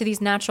go into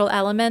these natural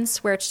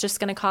elements where it's just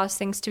going to cause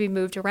things to be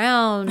moved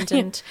around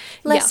and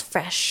less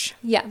fresh.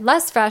 Yeah,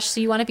 less fresh.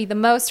 So you want to be the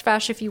most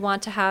fresh if you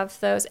want to have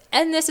those.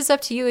 And this is up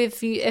to you.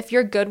 If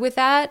you're good with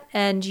that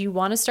and you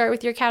want to start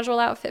with your casual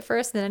outfit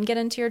first and then get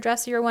into your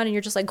dressier one, and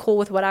you're just like cool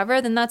with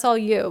whatever, then that's all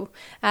you.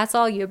 That's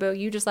all you, boo.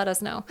 You just let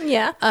us know.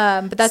 Yeah.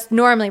 But that's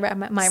normally my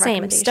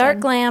recommendation. Start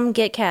glam,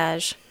 get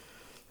cash.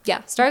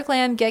 Yeah, start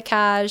glam, get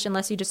cash.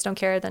 Unless you just don't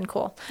care, then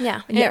cool.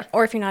 Yeah.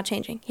 Or if you're not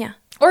changing. Yeah.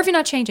 Or if you're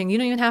not changing, you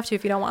don't even have to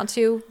if you don't want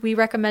to. We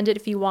recommend it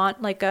if you want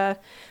like a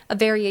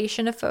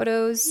variation of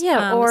photos.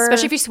 Yeah, or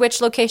especially if you switch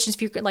locations,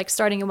 if you're like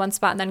starting in one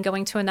spot and then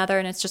going to another,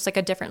 and it's just like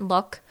a different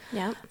look.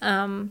 Yeah.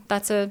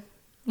 That's a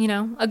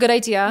good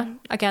idea.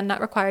 Again,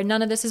 not required.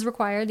 None of this is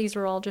required. These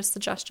are all just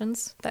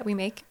suggestions that we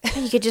make.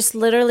 You could just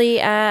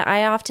literally,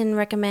 I often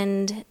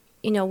recommend,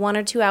 1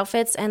 or 2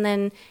 outfits, and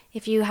then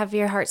if you have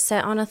your heart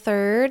set on a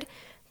third,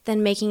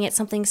 then making it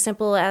something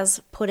simple as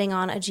putting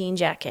on a jean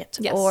jacket.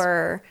 Yes.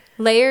 Or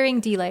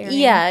layering, delayering.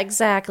 Yeah,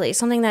 exactly.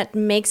 Something that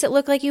makes it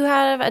look like you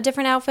have a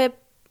different outfit,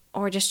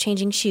 or just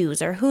changing shoes,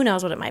 or who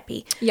knows what it might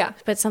be. Yeah.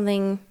 But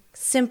something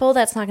simple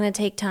that's not going to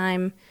take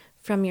time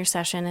from your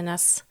session and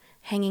us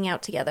hanging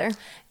out together.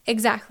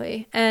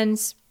 Exactly. And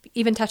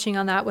even touching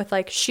on that with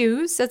like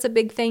shoes, that's a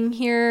big thing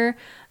here.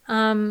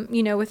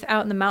 With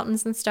out in the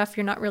mountains and stuff,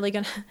 you're not really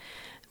going to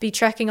be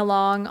trekking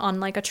along on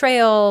like a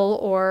trail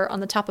or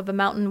on the top of a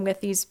mountain with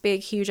these big,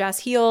 huge ass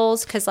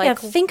heels. Cause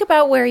think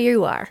about where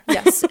you are.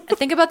 Yes.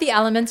 Think about the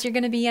elements you're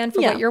going to be in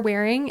for what you're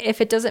wearing. If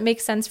it doesn't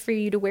make sense for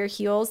you to wear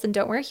heels, then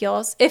don't wear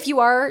heels. If you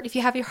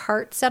have your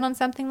heart set on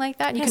something like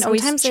that, you can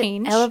always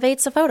change. It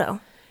elevates a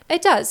photo.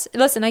 It does.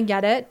 Listen, I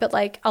get it. But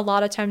like a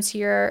lot of times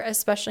here,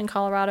 especially in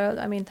Colorado,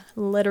 I mean,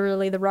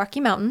 literally the Rocky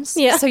Mountains.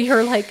 Yeah. So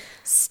you're like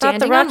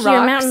standing on rocks. The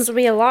Rocky Mountains would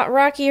be a lot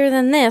rockier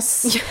than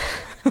this.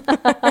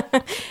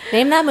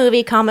 Name that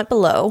movie, comment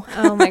below.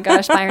 Oh my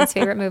gosh, Byron's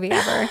favorite movie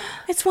ever.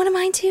 It's one of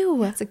mine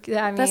too.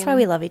 That's why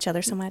we love each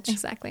other so much.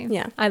 Exactly.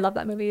 Yeah. I love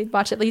that movie.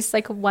 Watch at least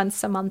like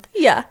once a month.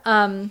 Yeah.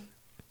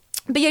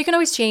 But yeah, you can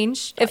always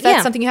change. If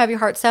that's something you have your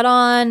heart set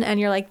on and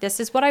you're like, this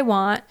is what I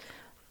want.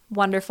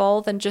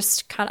 Wonderful. Then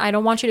just I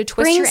don't want you to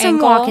twist your ankle. Bring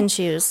some walking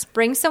shoes.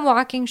 Bring some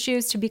walking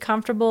shoes to be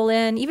comfortable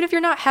in. Even if you're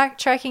not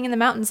trekking in the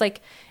mountains,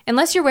 like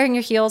unless you're wearing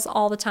your heels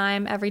all the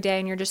time, every day,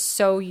 and you're just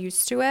so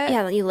used to it.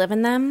 Yeah, you live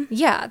in them.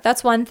 Yeah,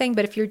 that's one thing.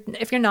 But if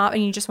you're not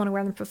and you just want to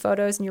wear them for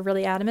photos and you're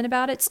really adamant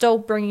about it, still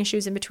bringing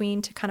shoes in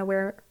between to kind of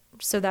wear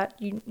so that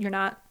you're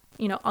not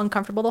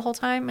uncomfortable the whole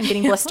time and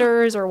getting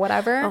blisters or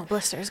whatever. Oh,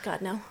 blisters,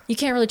 God, no. You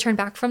can't really turn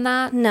back from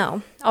that.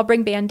 No. I'll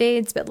bring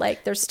Band-Aids, but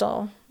like there's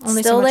still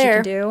only so much you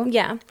can do.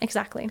 Yeah.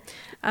 Exactly.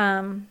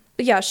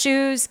 But yeah,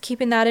 shoes,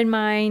 keeping that in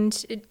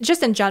mind.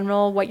 Just in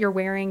general, what you're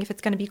wearing. If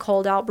it's going to be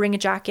cold out, bring a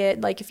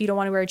jacket. Like if you don't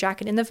want to wear a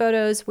jacket in the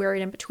photos, wear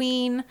it in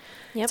between.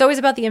 Yep. It's always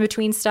about the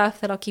in-between stuff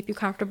that'll keep you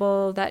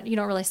comfortable that you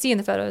don't really see in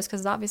the photos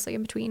because it's obviously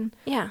in between.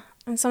 Yeah.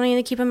 And something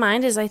to keep in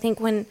mind is I think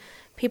when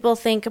people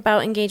think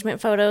about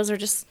engagement photos or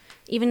just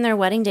even their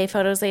wedding day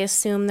photos, they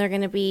assume they're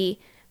going to be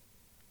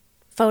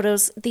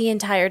photos the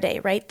entire day,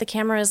 right? The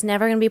camera is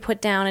never going to be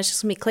put down. It's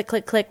just going to be click,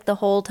 click, click the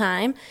whole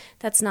time.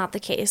 That's not the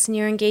case. In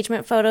your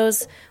engagement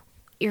photos,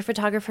 your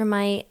photographer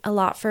might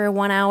allot for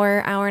 1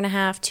 hour, hour and a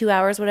half, 2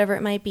 hours, whatever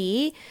it might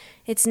be.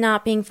 It's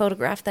not being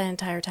photographed that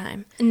entire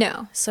time.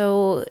 No.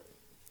 So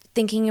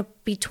thinking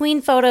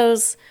between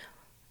photos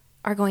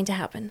are going to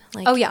happen.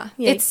 Like, oh yeah,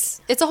 it's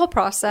a whole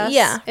process.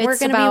 Yeah, we're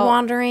going to be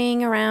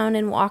wandering around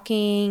and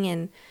walking,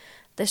 and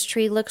this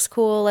tree looks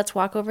cool. Let's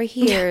walk over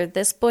here.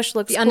 This bush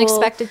looks cool. The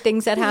unexpected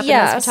things that happen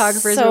as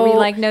photographers, where we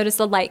like notice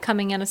the light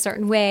coming in a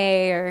certain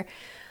way, or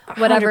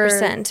whatever.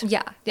 100%.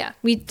 Yeah.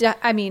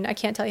 I mean, I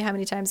can't tell you how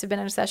many times I've been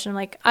in a session.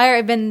 Like,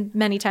 I've been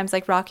many times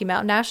like Rocky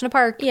Mountain National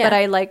Park, but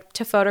I like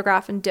to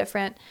photograph in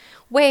different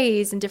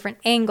ways and different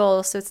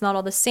angles, so it's not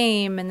all the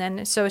same. And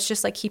then so it's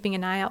just like keeping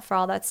an eye out for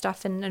all that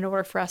stuff. And in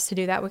order for us to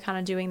do that, we're kind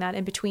of doing that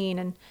in between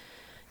and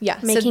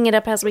making it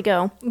up as we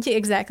go. Yeah,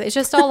 exactly. It's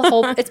just all the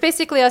whole. It's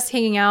basically us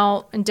hanging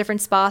out in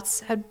different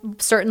spots at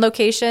certain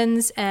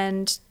locations,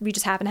 and we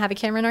just happen to have a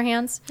camera in our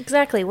hands.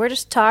 Exactly. We're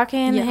just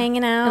talking,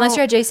 hanging out. Unless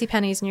you're at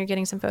JCPenney's and you're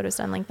getting some photos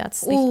done, like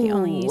that's the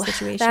only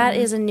situation. That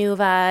is a new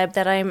vibe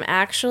that I'm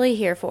actually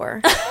here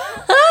for.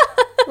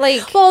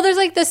 Well, there's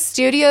like the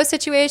studio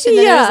situation,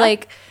 then there's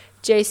like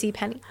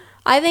JCPenney.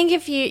 I think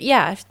if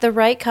the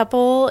right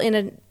couple in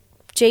a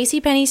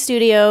JCPenney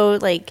studio,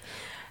 like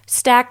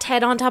stacked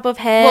head on top of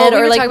head,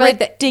 or like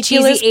the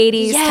cheesy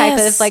 80s type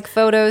of like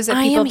photos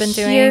that people have been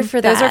doing. Here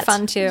for those that. Are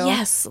fun too.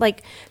 Yes,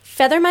 like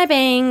feather my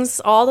bangs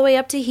all the way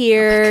up to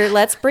here.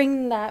 Let's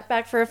bring that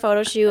back for a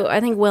photo shoot. I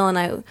think Will and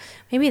I,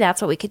 maybe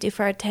that's what we could do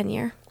for our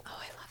 10-year. Oh,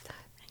 I love that.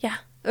 Yeah.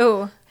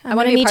 Oh, I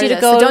want to need you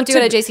to go. So don't do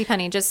it at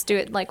JCPenney. Just do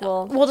it like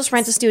we'll just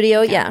rent a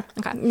studio. Okay. Yeah.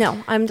 Okay.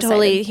 No, I'm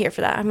totally here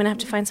for that. I'm gonna have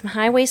to find some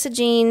high-waisted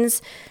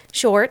jeans,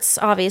 shorts,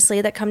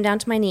 obviously, that come down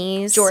to my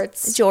knees.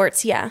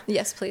 Jorts. Yeah.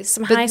 Yes, please.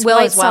 Some high Will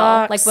white as well.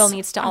 socks. Like Will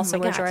needs to also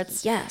wear God,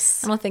 jorts.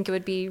 Yes. I don't think it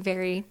would be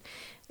very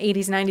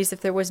 80s, 90s if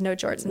there was no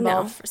jorts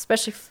involved,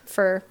 especially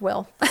for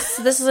Will.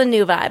 So this is a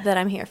new vibe that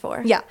I'm here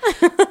for. Yeah.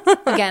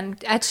 Again,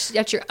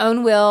 at your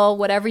own will,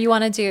 whatever you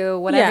want to do,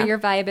 whatever your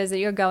vibe is that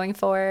you're going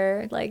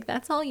for, like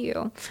that's all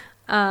you.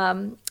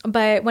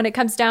 But when it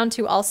comes down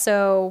to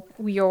also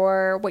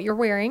what you're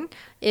wearing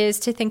is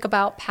to think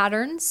about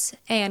patterns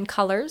and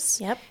colors.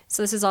 Yep.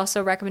 So this is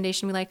also a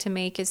recommendation we like to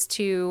make is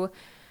to,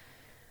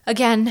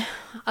 again,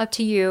 up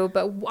to you,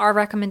 but our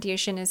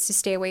recommendation is to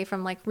stay away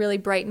from like really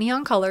bright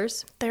neon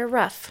colors. They're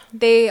rough.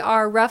 They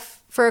are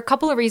rough for a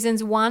couple of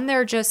reasons. One,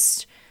 they're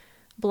just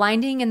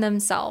blinding in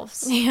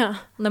themselves. Yeah.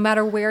 No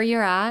matter where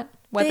you're at,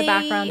 what the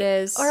background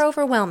is. Are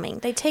overwhelming.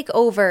 They take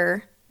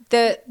over.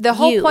 The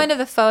whole point of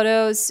the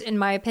photos, in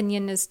my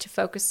opinion, is to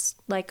focus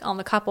like on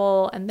the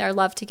couple and their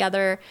love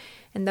together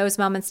and those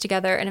moments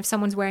together. And if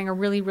someone's wearing a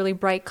really, really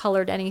bright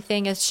colored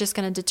anything, it's just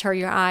going to deter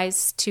your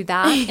eyes to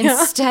that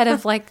instead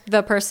of like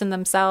the person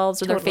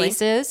themselves or their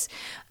faces.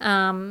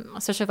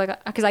 Especially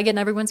because I get in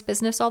everyone's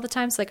business all the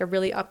time. So like a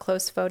really up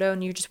close photo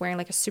and you're just wearing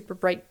like a super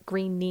bright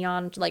green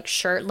neon like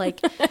shirt.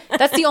 Like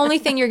that's the only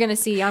thing you're going to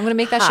see. I'm going to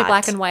make that shit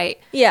black and white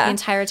the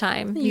entire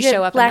time you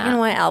show up black in that. and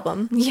white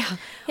album. Yeah.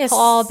 Yes.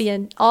 All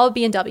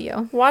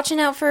B&W. Watching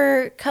out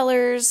for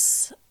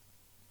colors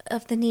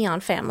of the neon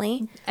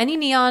family. Any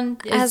neon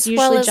is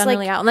usually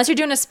generally out. Unless you're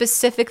doing a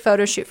specific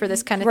photo shoot for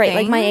this kind of thing. Right,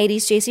 like my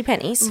 80s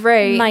JCPenney's.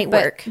 Right. Might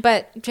work.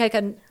 But like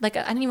I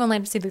didn't even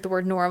like to say the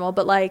word normal,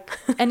 but like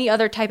any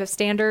other type of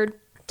standard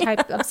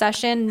type of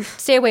session,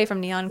 stay away from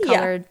neon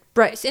colored,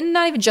 bright, and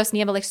not even just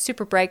neon, but like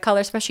super bright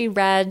colors, especially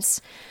reds.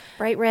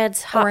 Bright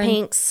reds, hot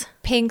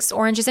pinks,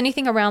 oranges,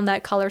 anything around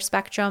that color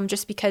spectrum,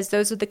 just because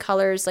those are the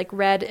colors, like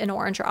red and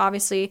orange are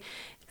obviously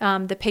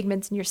the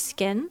pigments in your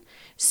skin.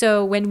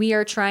 So when we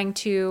are trying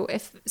to,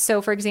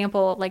 for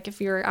example, like if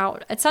you're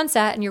out at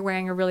sunset and you're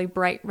wearing a really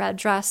bright red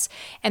dress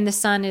and the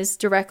sun is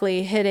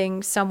directly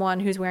hitting someone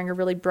who's wearing a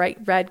really bright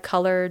red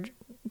colored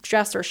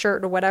dress or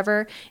shirt or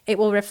whatever, it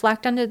will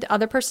reflect onto the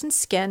other person's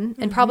skin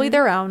and probably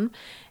their own.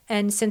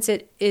 And since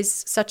it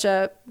is such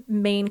a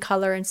main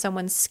color in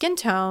someone's skin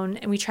tone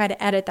and we try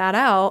to edit that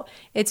out,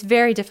 it's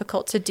very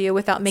difficult to do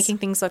without making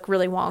things look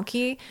really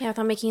wonky. Yeah,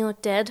 without making you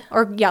look dead.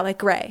 Or, like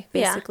gray,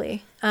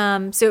 basically.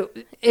 Yeah. So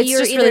it's you're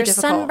just either really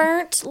difficult.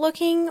 Sunburnt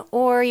looking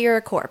or you're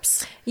a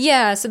corpse.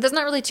 Yeah, so there's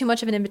not really too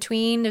much of an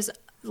in-between. There's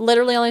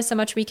literally only so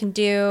much we can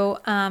do.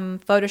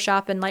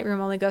 Photoshop and Lightroom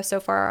only go so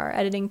far, our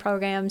editing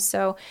programs.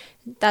 So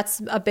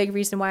that's a big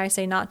reason why I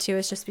say not to,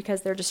 is just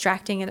because they're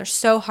distracting and they're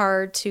so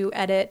hard to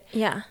edit.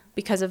 Yeah.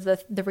 Because of the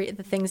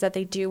things that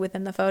they do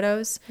within the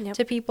photos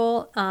to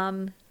people.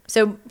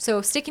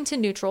 So sticking to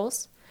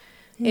neutrals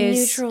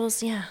is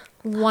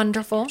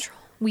wonderful.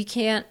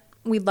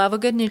 We love a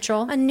good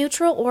neutral. A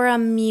neutral or a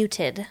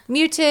muted.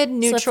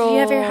 Neutral. So if you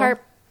have your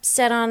heart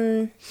set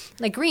on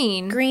like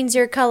green's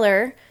your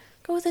color,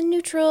 go with a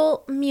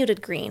neutral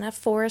muted green, a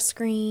forest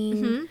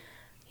green,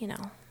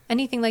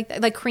 anything like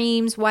that, like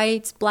creams,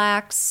 whites,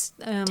 blacks,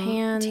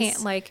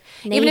 tans, like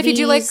navies. Even if you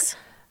do like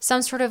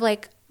some sort of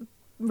like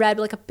red,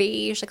 like a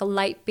beige, like a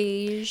light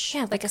beige,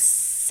 like a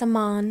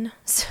salmon,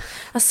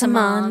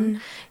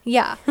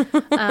 yeah,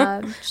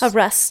 a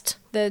rust.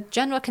 The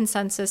general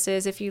consensus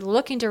is if you're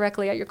looking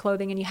directly at your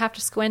clothing and you have to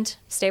squint,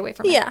 stay away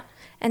from it. Yeah,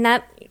 and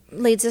that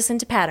leads us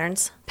into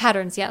patterns.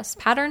 Yes,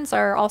 patterns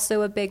are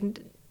also a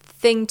big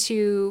thing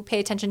to pay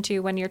attention to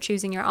when you're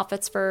choosing your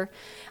outfits for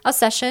a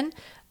session.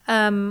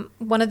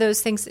 one of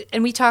those things,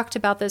 and we talked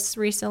about this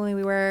recently.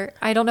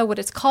 I don't know what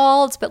it's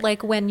called, but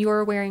like when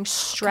you're wearing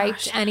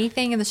striped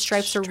anything and the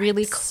stripes are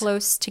really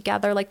close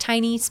together, like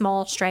tiny,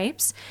 small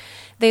stripes.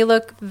 They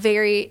look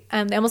they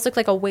almost look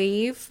like a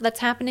wave that's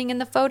happening in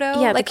the photo.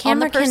 Yeah, like the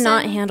camera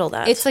cannot handle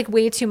that. It's like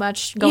way too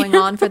much going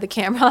on for the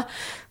camera.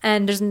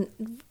 And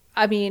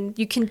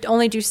you can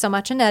only do so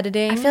much in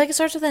editing. I feel like it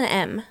starts with an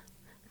M.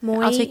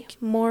 Mori.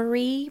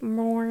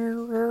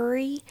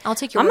 I'll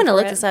take your I'm going to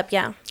look this up,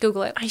 yeah.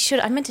 Google it.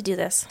 I meant to do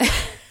this.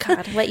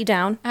 God, let you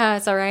down.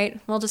 It's all right.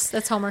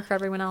 That's homework for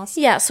everyone else.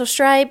 Yeah, so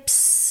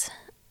stripes,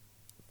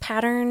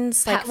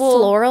 patterns,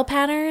 floral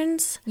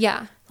patterns.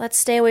 Yeah. Let's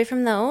stay away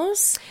from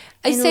those.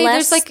 I say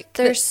there's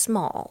they're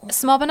small.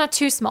 Small, but not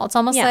too small. It's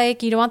almost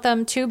like you don't want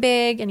them too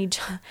big, and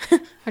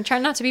I'm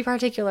trying not to be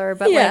particular,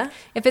 but like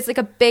if it's like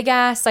a big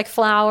ass like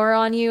flower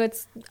on you,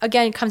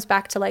 it comes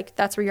back to like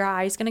that's where your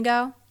eye is gonna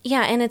go.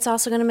 Yeah, and it's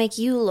also gonna make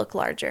you look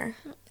larger.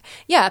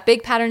 Yeah,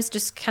 big patterns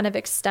just kind of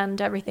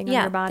extend everything on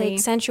your body. They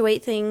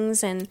accentuate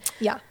things and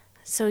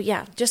So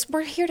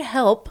we're here to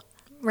help.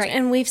 Right.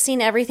 And we've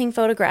seen everything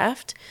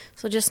photographed.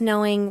 So just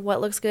knowing what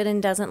looks good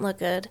and doesn't look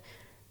good,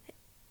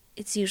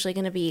 it's usually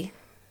going to be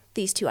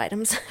these two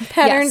items.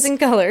 Patterns and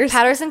colors.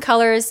 Patterns and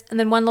colors. And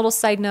then one little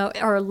side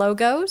note are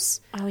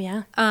logos. Oh,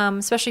 yeah.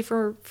 Especially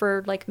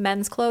for like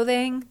men's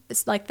clothing.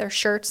 It's like their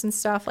shirts and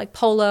stuff, like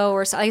polo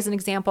or as an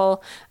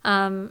example,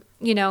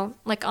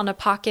 like on a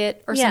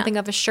pocket or something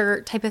of a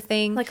shirt type of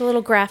thing. Like a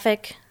little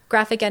graphic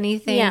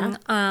anything.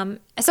 Yeah.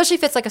 Especially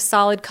if it's like a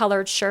solid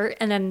colored shirt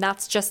and then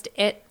that's just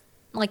it.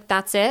 Like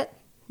that's it.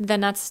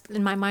 Then that's,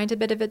 in my mind, a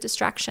bit of a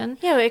distraction.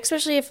 Yeah,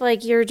 especially if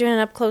like you're doing an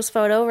up-close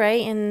photo,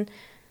 right? And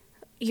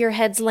your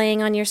head's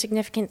laying on your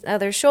significant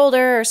other's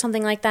shoulder or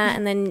something like that,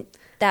 and then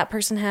that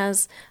person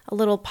has a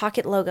little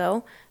pocket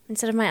logo.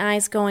 Instead of my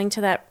eyes going to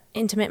that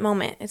intimate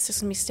moment, it's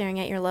just going to be staring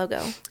at your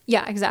logo.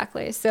 Yeah,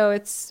 exactly. So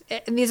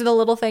these are the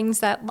little things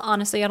that,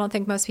 honestly, I don't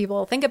think most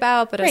people think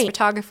about, but as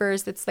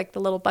photographers, it's like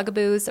the little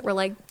bugaboos that we're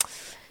like,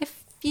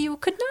 if you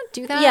could not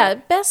do that. Yeah,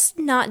 best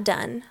not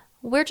done.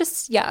 We're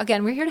just,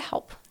 again, we're here to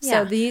help.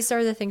 So these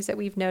are the things that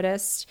we've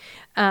noticed.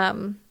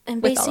 And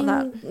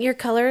basing your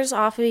colors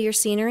off of your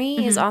scenery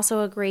is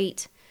also a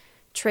great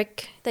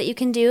trick that you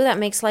can do that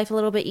makes life a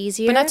little bit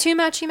easier. But not too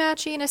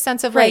matchy in a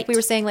sense of like we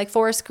were saying, like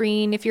forest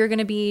green. If you're going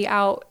to be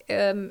out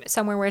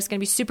somewhere where it's going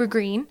to be super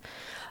green,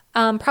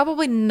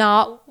 probably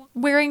not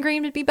wearing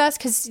green would be best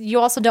because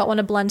you also don't want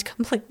to blend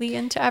completely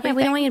into everything. Yeah,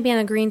 we don't want you to be on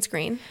a green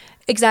screen.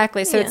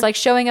 Exactly. So it's like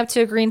showing up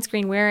to a green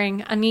screen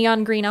wearing a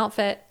neon green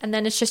outfit, and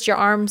then it's just your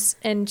arms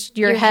and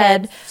your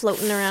head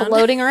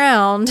floating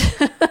around.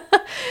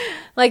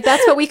 Like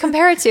that's what we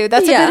compare it to.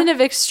 That's a bit of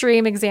an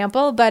extreme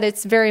example, but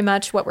it's very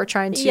much what we're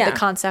trying to, the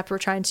concept we're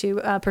trying to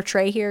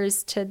portray here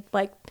is to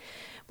like,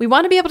 we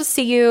want to be able to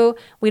see you.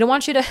 We don't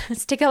want you to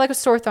stick out like a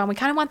sore thumb. We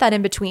kind of want that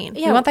in between.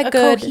 Yeah, we want that a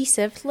good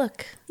cohesive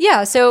look.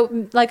 Yeah.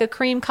 So like a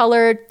cream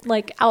colored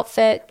like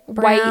outfit,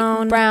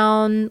 white,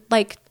 brown,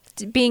 like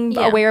being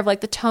aware of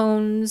like the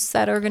tones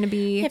that are going to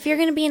be. If you're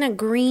going to be in a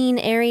green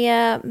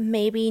area,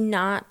 maybe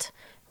not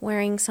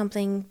wearing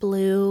something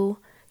blue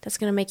that's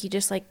going to make you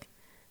just like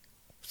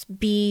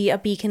be a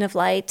beacon of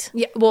light.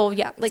 Yeah, well,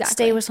 yeah, like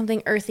stay with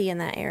something earthy in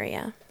that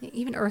area.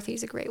 Even earthy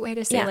is a great way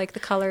to say like the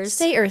colors.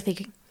 Stay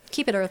earthy.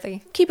 Keep it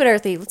earthy. Keep it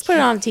earthy. Let's put it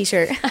on a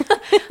t-shirt.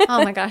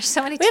 Oh my gosh,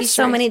 so many t-shirts. We have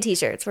so many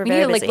t-shirts. We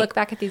need to like look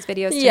back at these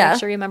videos to make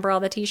sure you remember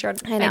all the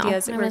t-shirt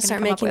ideas that we're going to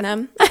start making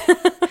them.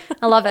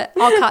 I love it.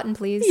 All cotton,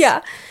 please.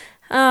 Yeah.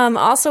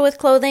 Also with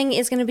clothing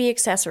is going to be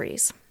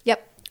accessories.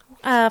 Yep.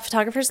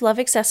 Photographers love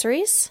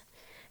accessories.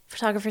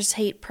 Photographers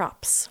hate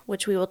props,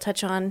 which we will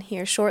touch on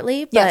here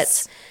shortly.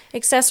 But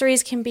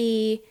accessories can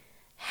be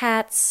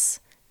hats,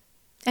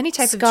 any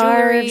type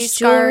scarves, of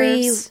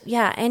jewelry,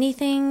 yeah,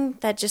 anything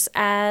that just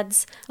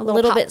adds a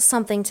little bit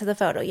something to the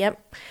photo.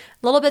 Yep.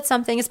 A little bit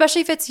something,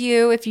 especially if it's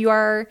you. If you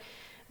are,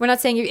 we're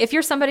not saying if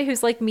you're somebody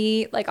who's like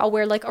me, like I'll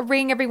wear like a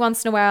ring every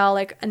once in a while,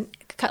 like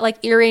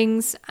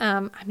earrings.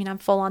 I'm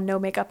full on no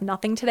makeup,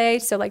 nothing today.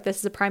 So like this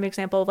is a prime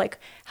example of like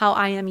how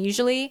I am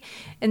usually.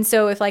 And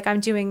so if like I'm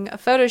doing a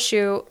photo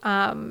shoot,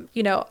 I'm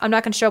not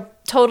going to show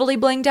up totally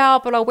blinged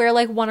out, but I'll wear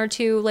like one or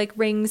two like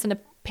rings and a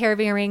pair of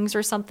earrings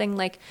or something,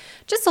 like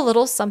just a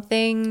little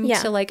something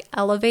to like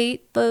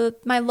elevate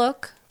my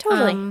look.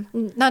 Totally.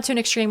 Not to an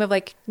extreme of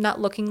like not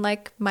looking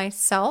like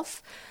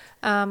myself.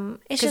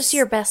 It's just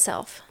your best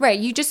self. Right.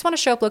 You just want to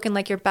show up looking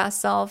like your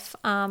best self.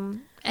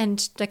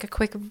 And like a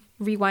quick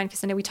rewind,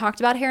 because I know we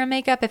talked about hair and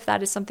makeup. If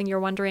that is something you're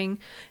wondering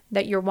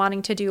that you're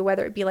wanting to do,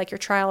 whether it be like your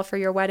trial for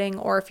your wedding,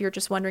 or if you're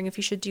just wondering if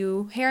you should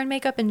do hair and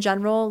makeup in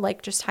general,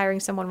 like just hiring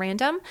someone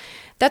random,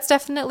 that's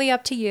definitely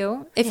up to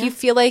you. If you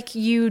feel like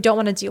you don't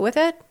want to deal with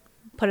it,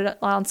 put it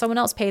on someone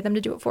else, pay them to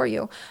do it for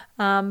you.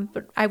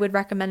 But I would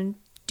recommend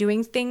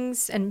doing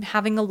things and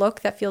having a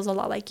look that feels a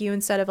lot like you,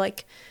 instead of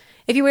like,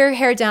 if you wear your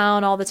hair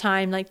down all the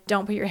time, like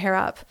don't put your hair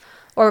up.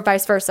 Or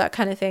vice versa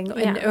kind of thing.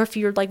 And, or if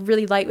you're like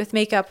really light with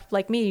makeup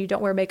like me, you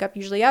don't wear makeup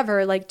usually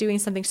ever, like doing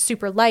something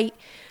super light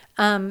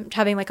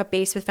having like a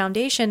base with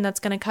foundation that's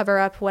going to cover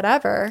up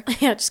whatever.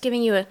 Yeah, just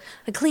giving you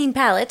a clean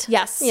palette.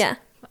 Yes. Yeah.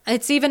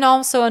 It's even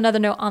also another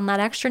note on that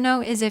extra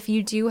note is if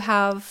you do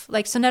have,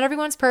 like, so not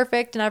everyone's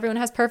perfect and everyone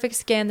has perfect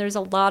skin. There's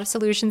a lot of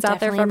solutions out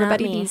there for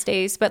everybody these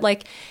days. But,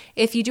 like,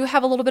 if you do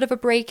have a little bit of a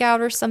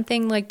breakout or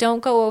something, like, don't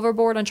go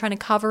overboard on trying to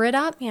cover it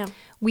up. Yeah.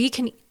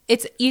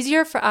 It's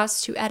easier for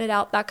us to edit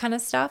out that kind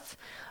of stuff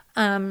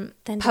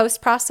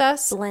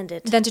post-process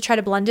than to try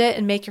to blend it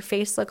and make your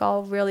face look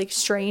all really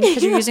strange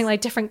because you're using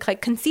like different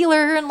like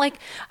concealer and like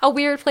a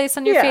weird place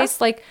on your face,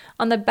 like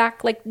on the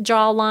back like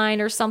jawline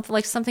or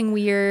something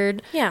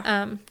weird.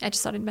 I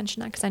just thought I'd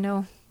mention that because I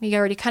know we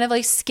already kind of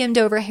like skimmed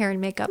over hair and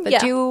makeup, but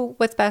do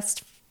what's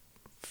best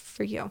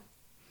for you.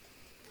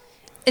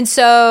 And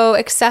so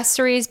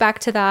accessories, back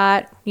to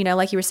that, you know,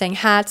 like you were saying,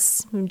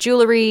 hats,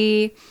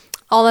 jewelry,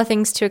 all the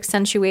things to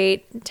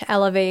accentuate, to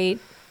elevate.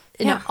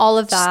 You know, all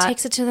of that just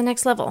takes it to the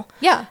next level.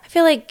 Yeah. I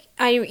feel like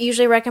I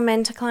usually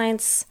recommend to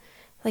clients,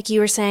 like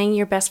you were saying,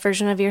 your best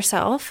version of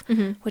yourself,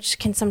 which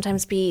can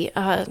sometimes be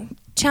a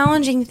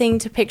challenging thing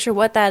to picture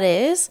what that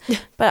is.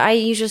 But I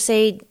usually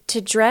say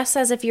to dress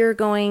as if you're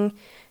going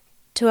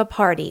to a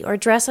party or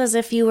dress as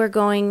if you were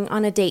going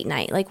on a date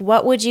night. Like,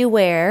 what would you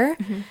wear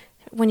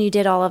when you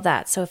did all of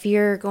that? So if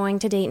you're going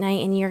to date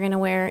night and you're going to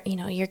wear, you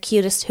know, your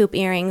cutest hoop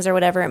earrings or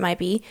whatever it might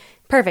be,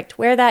 perfect.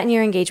 Wear that in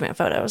your engagement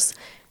photos.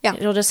 Yeah.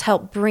 It'll just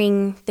help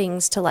bring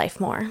things to life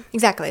more.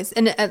 Exactly.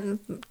 And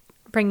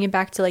bringing it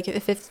back to, like,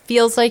 if it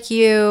feels like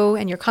you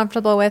and you're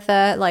comfortable with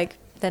it, like,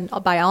 then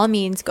by all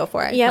means, go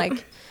for it. Yep.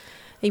 Like,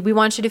 we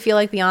want you to feel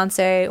like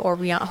Beyonce or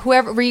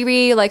whoever,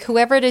 Riri, like,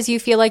 whoever it is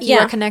you feel like you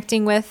are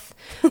connecting with,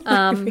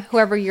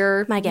 whoever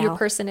your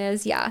person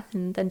is. Yeah.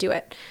 And then do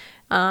it.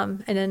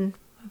 And then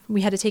we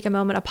had to take a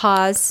moment of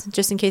pause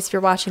just in case if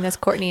you're watching this.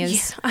 Courtney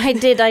is. Yeah, I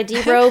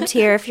derobed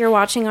here if you're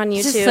watching on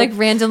YouTube. Just like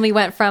randomly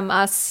went from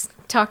us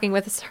talking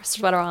with her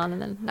sweater on and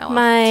then now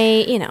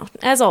you know,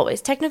 as always,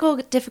 technical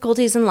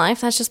difficulties in life,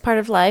 that's just part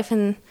of life,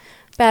 and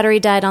battery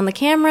died on the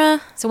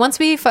camera. So once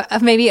we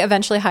maybe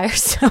eventually hire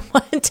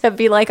someone to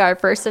be like our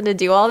person to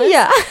do all this,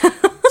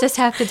 just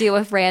have to deal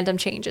with random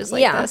changes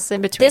like this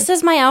in between. This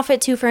is my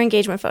outfit too for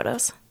engagement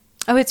photos.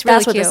 Oh, it's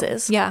really cute. That's what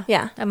this is.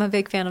 Yeah. I'm a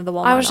big fan of the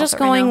Walmart. I was just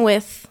going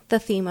with the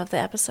theme of the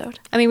episode.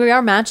 I mean, we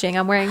are matching.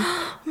 I'm wearing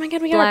oh my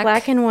God, we got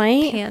black and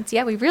white pants.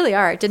 Yeah, we really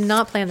are. Did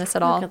not plan this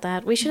at all. Look at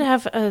that. We should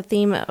have a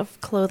theme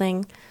of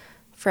clothing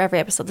for every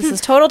episode. This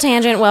is Total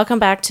Tangent. Welcome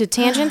back to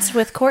Tangents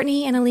with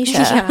Courtney and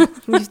Alicia.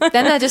 Then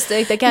that just,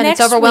 again,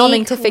 it's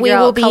overwhelming to figure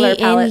out color palette.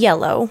 We will be in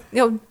yellow.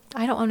 No,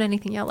 I don't own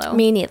anything yellow.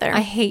 Me neither.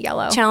 I hate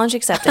yellow. Challenge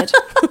accepted.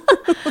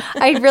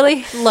 I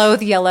really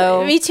loathe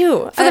yellow. Me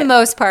too. For the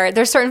most part.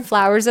 There's certain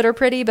flowers that are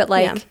pretty, but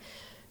like,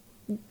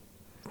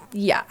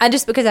 I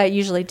just because I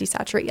usually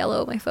desaturate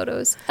yellow in my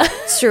photos.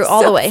 It's true,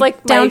 all the way. It's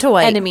like down to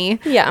white.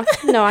 Enemy. Yeah.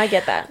 No, I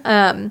get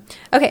that.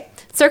 Okay,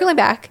 circling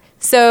back.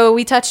 So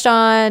we touched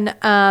on,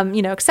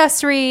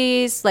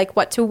 accessories, like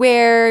what to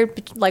wear,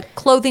 like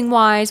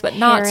clothing-wise, what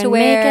not to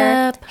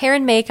wear. Hair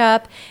and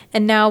makeup.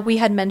 And now we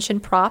had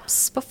mentioned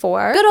props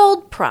before. Good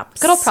old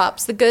props. Good old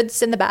props. The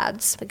goods and the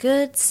bads. The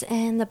goods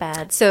and the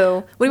bads.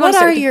 So what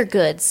are your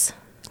goods?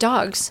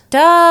 Dogs.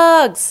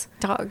 Dogs.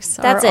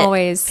 That's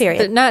always.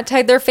 Period. They're not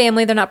they're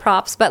family. They're not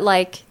props, but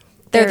like...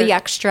 They're the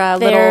extra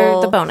they're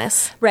the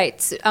bonus.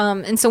 Right.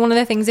 And so one of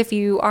the things, if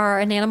you are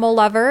an animal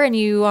lover and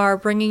you are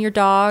bringing your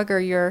dog or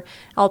your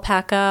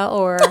alpaca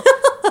or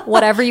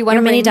whatever you want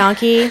to bring. Mini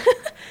donkey.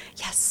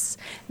 Yes.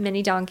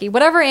 Mini donkey.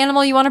 Whatever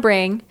animal you want to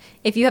bring.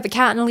 If you have a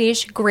cat on a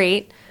leash,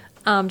 great.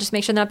 Just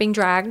make sure they're not being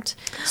dragged.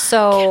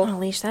 So cat on a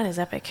leash, that is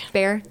epic.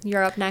 Bear,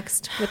 you're up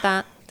next with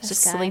that.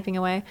 Just sleeping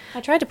away.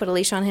 I tried to put a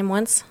leash on him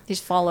once. He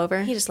just fall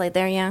over. He just laid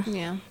there, yeah.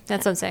 Yeah.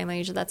 That's what I'm saying.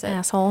 Usually that's it.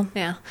 Asshole.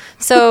 Yeah.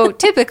 So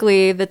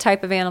typically the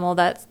type of animal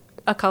that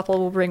a couple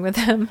will bring with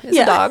them is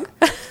a dog.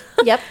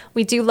 Yep.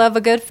 We do love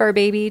a good fur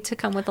baby to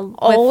come with a...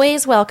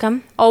 Always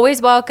welcome.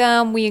 Always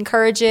welcome. We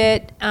encourage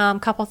it.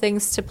 Couple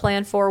things to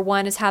plan for.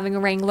 One is having a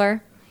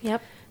wrangler.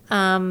 Yep.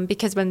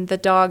 Because when the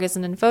dog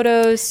isn't in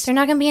photos... They're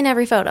not going to be in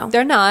every photo.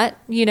 They're not.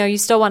 You know, you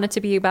still want it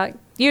to be about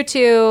you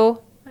two...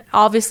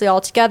 obviously all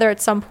together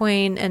at some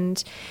point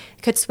and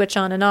could switch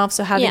on and off.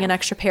 So having an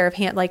extra pair of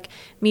hands, like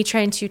me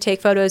trying to take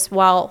photos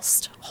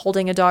whilst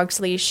holding a dog's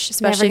leash,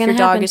 especially if your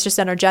dog is just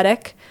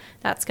energetic,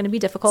 that's going to be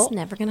difficult. It's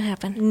never going to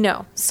happen.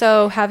 No.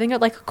 So having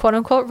it like a quote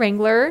unquote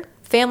wrangler,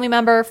 family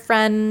member,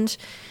 friend,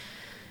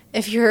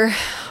 if you're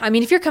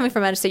coming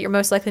from out of state, you're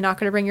most likely not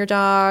going to bring your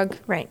dog.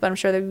 Right. But I'm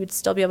sure that we would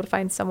still be able to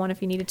find someone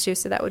if you needed to.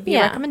 So that would be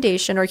a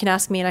recommendation. Or you can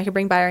ask me and I could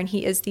bring Byron.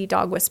 He is the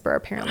dog whisperer,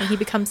 apparently. He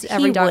becomes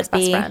every dog's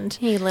best friend.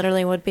 He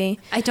literally would be.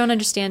 I don't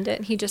understand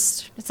it.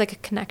 It's like a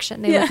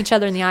connection. They look each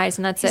other in the eyes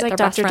and that's He's it. Like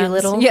They're Dr.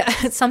 Dolittle. Yeah,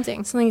 it's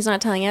something. Something he's not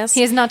telling us.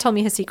 He has not told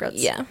me his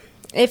secrets. Yeah.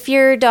 If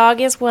your dog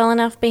is well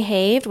enough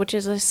behaved, which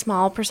is a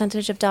small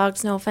percentage of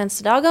dogs, no offense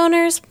to dog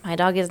owners, my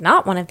dog is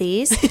not one of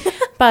these,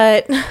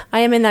 but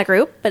I am in that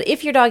group. But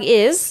if your dog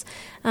is,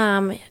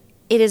 it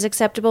is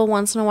acceptable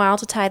once in a while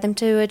to tie them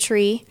to a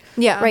tree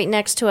right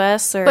next to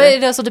us. But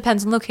it also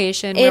depends on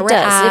location. It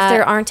does. If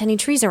there aren't any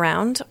trees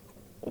around,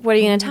 what are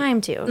you going to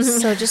time to?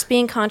 So just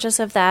being conscious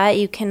of that.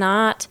 You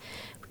cannot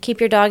keep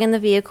your dog in the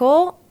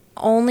vehicle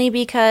only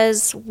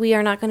because we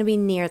are not going to be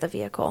near the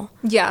vehicle.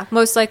 Yeah,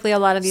 most likely a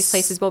lot of these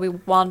places will be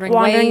wandering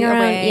way around,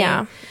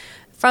 away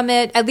from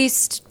it, at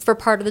least for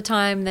part of the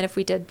time. Then if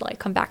we did like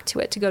come back to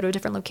it to go to a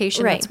different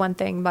location, that's one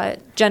thing.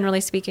 But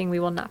generally speaking, we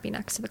will not be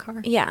next to the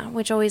car. Yeah,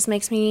 which always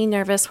makes me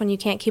nervous when you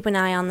can't keep an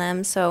eye on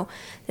them. So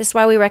this is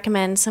why we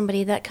recommend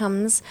somebody that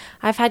comes.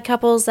 I've had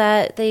couples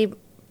that they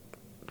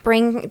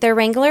bring their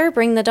wrangler,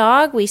 bring the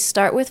dog. We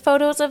start with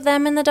photos of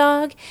them and the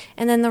dog,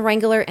 and then the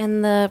wrangler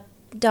and the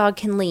dog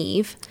can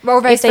leave. Or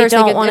vice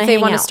versa, if they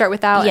want to start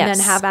without and then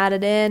have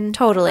added in.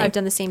 Totally. I've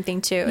done the same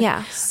thing too.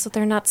 Yeah, so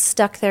they're not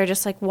stuck there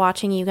just like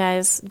watching you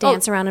guys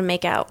dance around and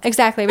make out.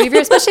 Exactly. But if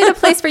you're especially in a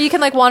place where you can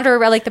like wander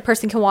around, like the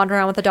person can wander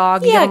around with the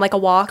dog, you give them like a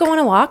walk. Go on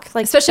a walk.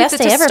 Like especially best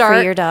day ever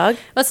for your dog.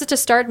 Let's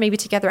just start, maybe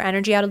to get their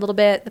energy out a little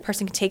bit. The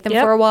person can take them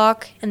for a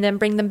walk and then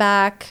bring them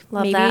back.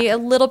 Love maybe that. A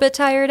little bit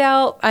tired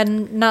out.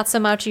 And not so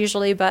much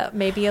usually, but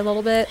maybe a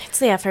little bit. It's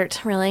the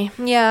effort, really.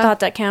 Yeah.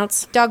 Thought that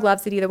counts. Dog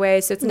loves it either way,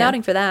 so it's an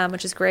outing for them,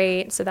 which is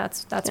great. So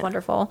that's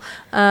wonderful.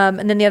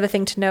 And then the other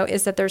thing to note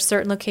is that there's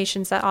certain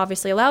locations that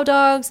obviously allow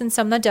dogs and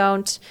some that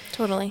don't.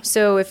 Totally.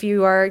 So if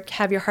you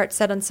have your heart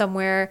set on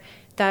somewhere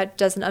that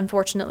doesn't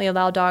unfortunately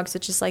allow dogs,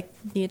 it's just like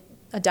the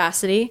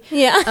audacity.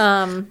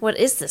 Yeah. What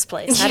is this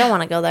place? I don't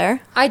want to go there.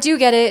 I do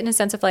get it in a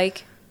sense of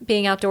like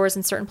being outdoors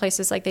in certain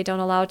places, like they don't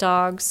allow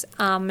dogs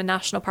in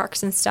national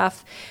parks and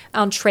stuff,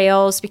 on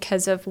trails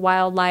because of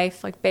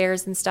wildlife, like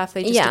bears and stuff.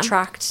 They just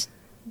attract,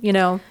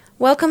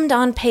 Welcomed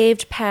on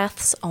paved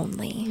paths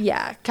only.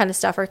 Yeah, kind of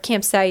stuff, or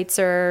campsites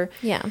or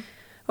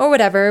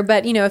whatever.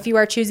 But, if you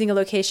are choosing a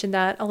location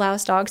that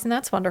allows dogs, then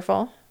that's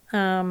wonderful.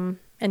 And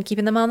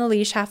keeping them on the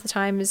leash half the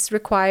time is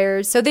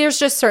required. So there's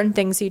just certain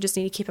things you just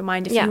need to keep in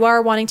mind. If you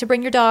are wanting to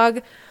bring your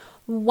dog,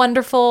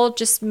 wonderful.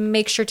 Just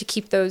make sure to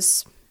keep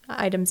those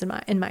items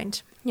in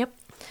mind. Yep.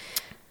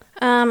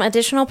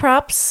 Additional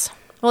props.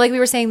 Well, like we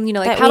were saying,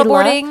 like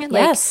paddleboarding,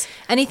 like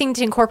anything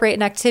to incorporate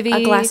an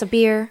activity. A glass of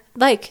beer. Or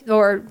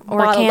bottle,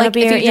 a can of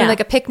beer. If you're doing like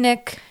a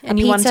picnic and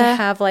you want to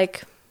have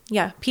like,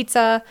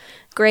 pizza,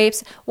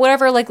 grapes,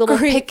 whatever, like little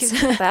grapes.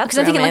 Because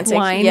I'm thinking like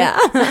wine. Yeah.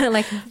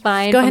 Like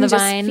vine from the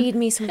vine. Just feed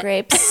me some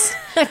grapes.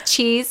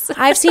 Cheese.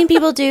 I've seen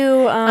people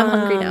do. I'm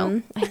hungry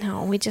now. I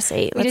know. We just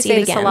ate. Let's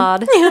eat again.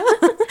 Salad.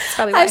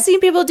 I've seen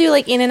people do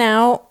like In and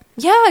Out.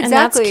 Yeah, exactly. And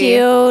that's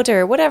cute,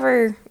 or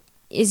whatever.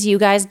 Is you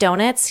guys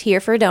donuts? Here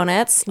for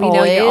donuts. We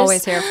know you're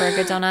always here for a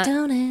good donut.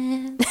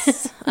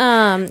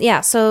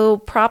 Donuts. So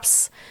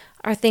props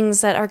are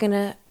things that are going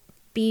to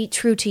be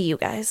true to you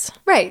guys.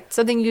 Right.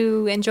 Something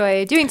you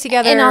enjoy doing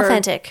together. And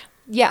authentic.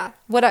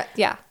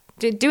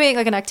 Doing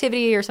like an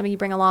activity or something you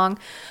bring along.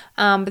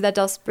 But that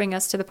does bring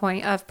us to the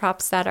point of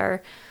props that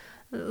are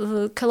a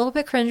little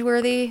bit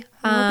cringeworthy,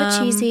 a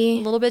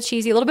little bit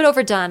cheesy, a little bit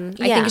overdone.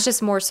 I think it's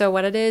just more so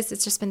what it is.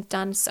 It's just been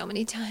done so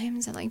many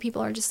times, and like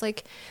people are just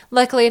like,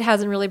 luckily it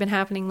hasn't really been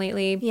happening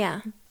lately. Yeah,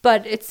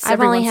 but it's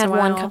I've only had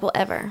one couple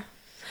ever.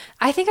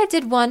 I think I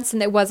did once,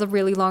 and it was a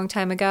really long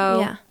time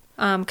ago.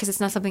 Yeah, because it's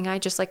not something I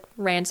just like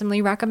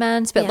randomly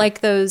recommend, but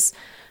like those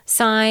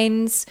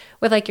signs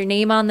with like your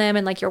name on them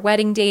and like your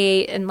wedding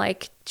date and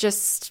like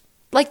just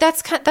like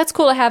that's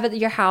cool to have at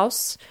your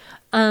house,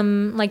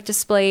 like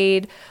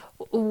displayed.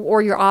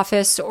 Or your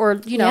office,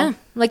 or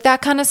like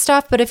that kind of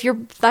stuff. But if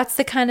that's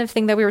the kind of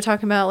thing that we were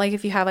talking about, like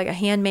if you have like a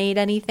handmade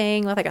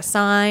anything with like a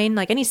sign,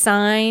 like any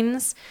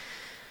signs,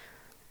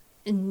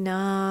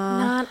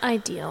 not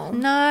ideal.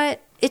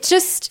 It's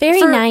just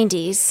very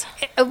 90s.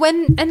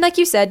 And like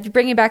you said,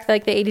 bringing back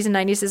like the 80s and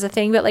 90s is a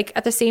thing, but like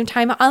at the same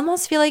time, I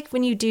almost feel like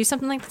when you do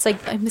something like this,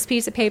 like this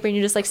piece of paper, and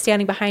you're just like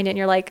standing behind it, and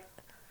you're like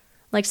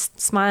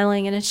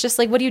smiling, and it's just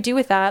like, what do you do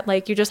with that?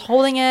 Like you're just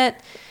holding it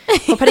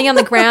or putting it on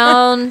the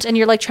ground, and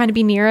you're like trying to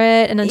be near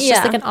it, and it's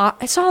just like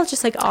it's all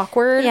just like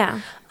awkward. So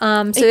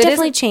it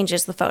definitely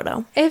changes the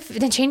photo. If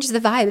it changes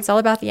the vibe, it's all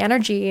about the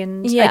energy,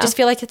 and I just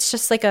feel like it's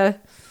just like I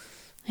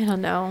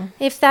don't know.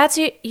 If that's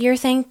your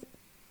thing,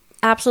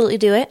 absolutely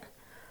do it.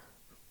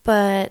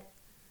 But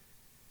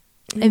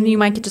and you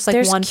might get just like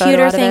one photo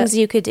cuter out of things it.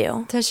 you could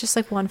do. There's just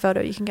like one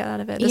photo you can get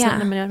out of it. There's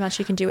not much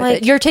you can do with like,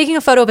 it. You're taking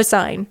a photo of a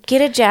sign.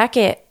 Get a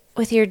jacket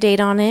with your date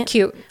on it.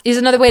 Cute is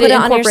another way to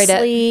incorporate it. Put it on your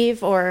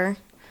sleeve or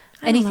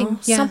anything.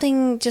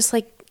 Something just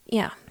like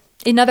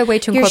another way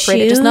to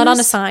incorporate it, just not on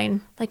a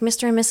sign. Like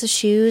Mr. and Mrs.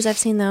 shoes. I've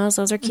seen those.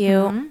 Those are cute.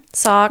 Mm-hmm.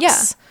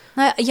 Socks.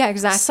 Yeah,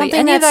 exactly. Something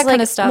Any that's of that like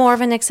kind of stuff. More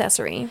of an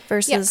accessory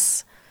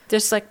versus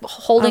just like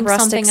holding a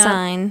rustic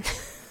something sign.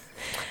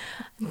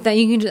 That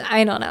you can just,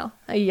 I don't know.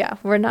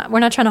 We're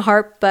not trying to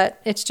harp, but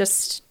it's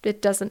just,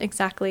 it doesn't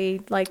exactly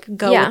like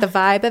go with the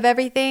vibe of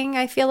everything,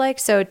 I feel like.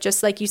 So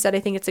just like you said, I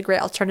think it's a great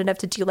alternative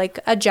to do like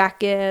a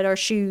jacket or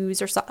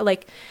shoes or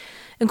like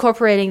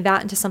incorporating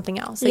that into something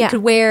else that you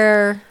could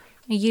wear,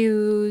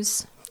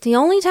 use. The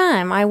only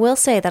time I will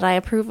say that I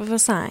approve of a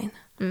sign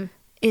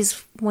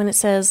is when it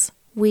says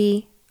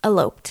we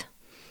eloped.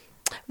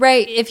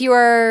 Right. If you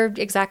are,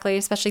 exactly,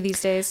 especially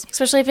these days.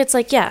 Especially if it's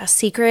like, a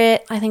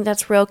secret. I think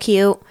that's real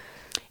cute.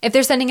 If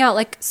they're sending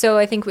out so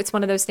I think it's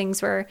one of those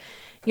things where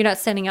you're not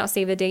sending out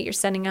save the date, you're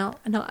sending out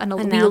an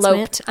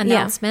eloped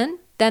announcement,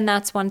 then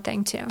that's one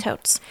thing too.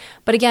 Totes.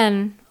 But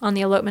again, on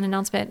the elopement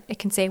announcement, it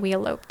can say we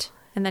eloped.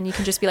 And then you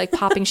can just be like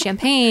popping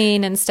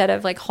champagne instead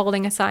of like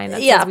holding a sign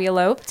that says we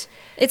eloped.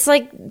 It's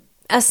like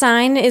a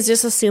sign is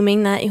just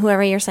assuming that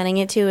whoever you're sending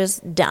it to is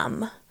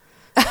dumb.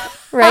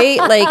 Right?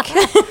 Like,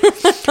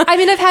 I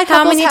mean, I've had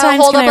couples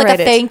hold up like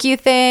a thank you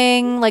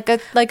thing, like a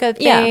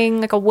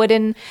thing, like a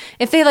wooden,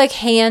 if they like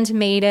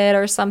handmade it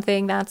or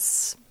something,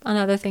 that's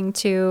another thing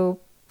too.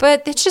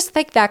 But it's just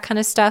like that kind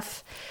of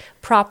stuff,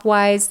 prop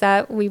wise,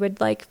 that we would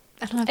like,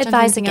 I don't know,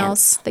 advise anything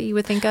else that you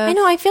would think of. I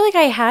know, I feel like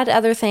I had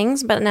other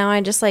things, but now I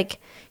just like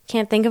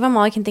can't think of them.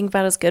 All I can think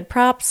about is good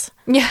props.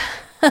 Yeah.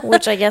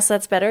 Which I guess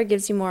that's better. It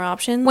gives you more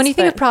options. When you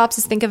think of props,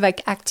 just think of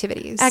like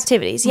activities.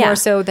 Activities, yeah. More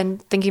so than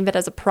thinking of it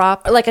as a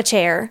prop. Like a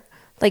chair.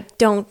 Like,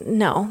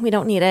 we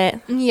don't need it.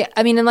 Yeah.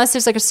 I mean, unless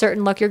there's like a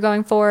certain look you're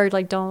going for,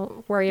 like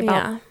don't worry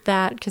about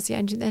that because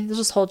it'll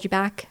just hold you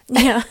back.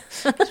 Yeah.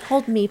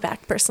 Hold me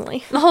back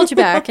personally. It'll hold you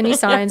back. Any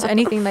signs,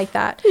 anything like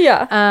that.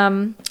 Yeah.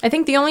 I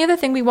think the only other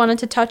thing we wanted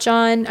to touch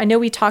on, I know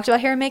we talked about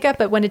hair and makeup,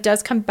 but when it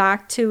does come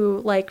back to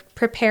like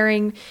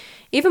preparing,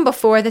 even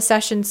before the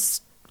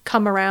sessions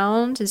come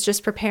around, is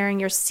just preparing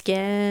your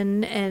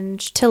skin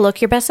and to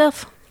look your best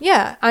self.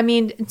 Yeah, I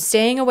mean,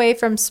 staying away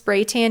from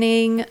spray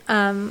tanning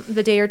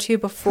the day or two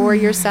before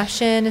your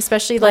session,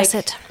 especially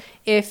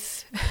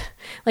if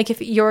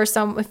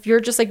you're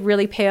just like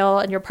really pale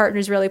and your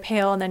partner's really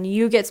pale, and then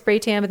you get spray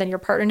tanned, but then your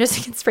partner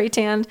doesn't get spray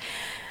tanned.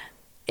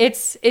 Even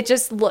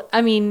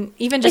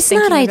just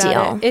thinking not about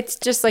ideal. It's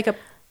just like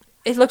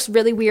it looks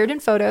really weird in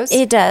photos.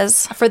 It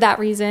does. For that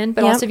reason.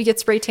 But also if you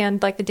get spray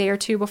tanned like the day or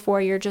two before,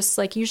 you're just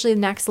like usually the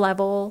next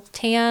level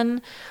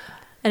tan.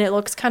 And it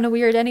looks kind of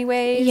weird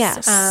anyways.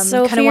 Yes.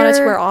 So kind of want it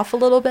to wear off a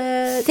little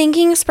bit.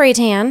 Thinking spray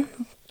tan.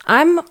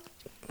 I'm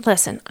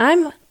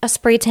a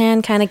spray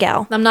tan kind of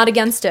gal. I'm not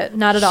against it.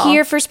 Not at all.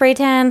 Here for spray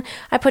tan,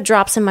 I put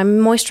drops in my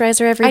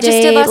moisturizer every day. I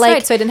just did last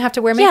night, so I didn't have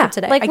to wear makeup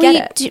today. I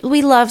get it.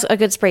 We love a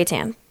good spray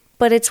tan.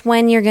 But it's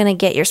when you're going to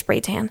get your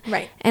spray tan.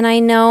 Right. And I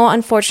know,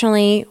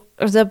 unfortunately,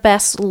 the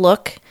best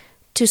look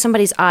to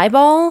somebody's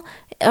eyeball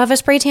of a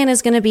spray tan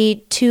is going to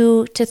be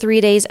 2 to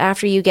 3 days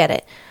after you get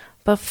it.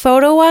 But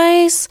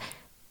photo-wise,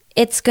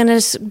 it's going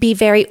to be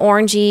very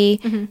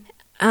orangey,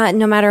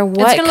 no matter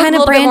what kind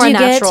of brand you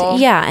get.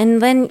 Yeah,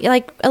 and then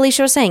like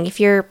Alicia was saying, if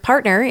your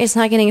partner is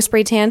not getting a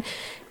spray tan,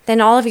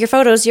 then all of your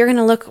photos, you're going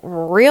to look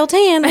real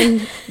tan,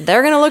 and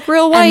they're going to look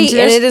real white,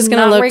 and it is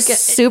going to look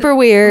super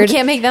weird. You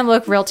can't make them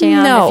look real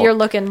tan if you're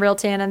looking real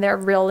tan and they're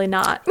really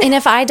not. And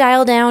if I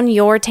dial down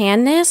your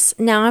tanness,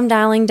 now I'm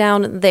dialing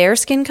down their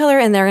skin color,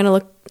 and they're going to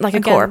look like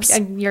a corpse.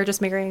 And you're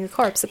just marrying a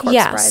corpse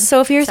bride.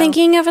 So if you're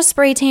thinking of a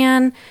spray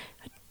tan,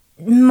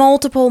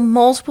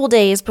 multiple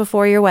days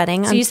before your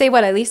wedding. So you say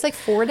what, at least like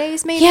 4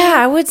 days maybe? Yeah,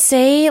 I would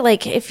say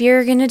like if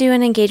you're going to do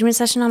an engagement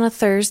session on a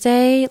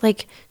Thursday,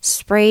 like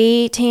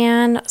spray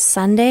tan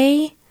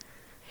Sunday.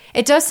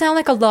 It does sound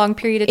like a long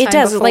period of time. It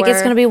does. Before. Like it's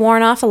going to be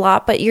worn off a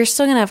lot, but you're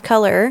still going to have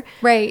color.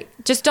 Right.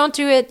 Just don't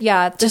do it.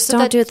 Yeah. Just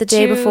don't do it the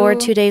day before,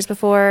 2 days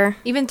before.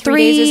 Even 3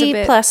 days is a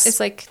bit. Plus. It's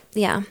like,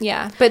 yeah.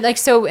 Yeah. But like,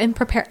 so in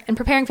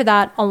preparing for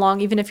that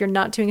along, even if you're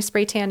not doing a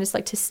spray tan, is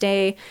like to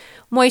stay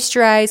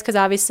moisturized, because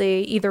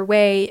obviously either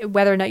way,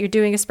 whether or not you're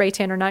doing a spray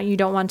tan or not, you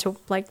don't want to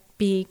like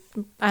be,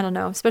 I don't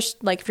know, especially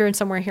like if you're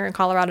somewhere here in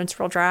Colorado and it's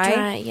real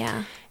dry.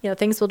 Yeah. You know,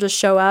 things will just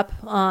show up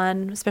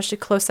on especially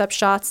close-up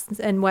shots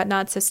and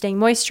whatnot. So staying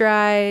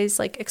moisturized,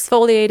 like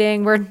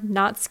exfoliating. We're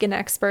not skin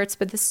experts,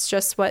 but this is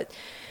just what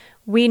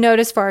we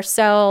notice for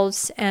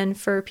ourselves and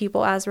for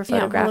people as we're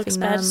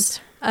photographing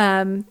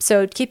them.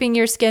 So keeping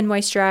your skin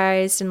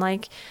moisturized, and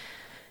like,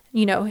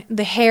 you know,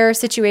 the hair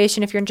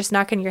situation, if you're just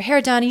not getting your hair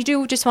done, you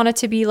do just want it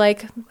to be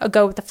like a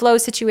go with the flow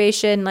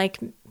situation, like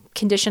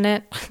condition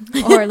it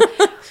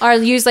or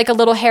use like a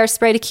little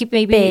hairspray to keep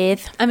bathe.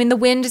 I mean, the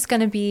wind is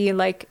going to be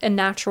like a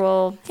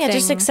natural thing.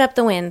 Just accept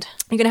the wind.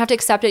 You're going to have to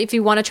accept it. If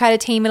you want to try to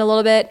tame it a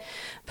little bit,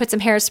 put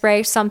some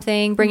hairspray,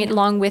 something, bring it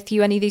along with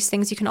you. Any of these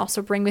things you can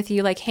also bring with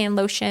you, like hand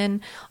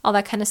lotion, all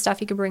that kind of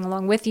stuff you can bring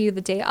along with you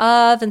the day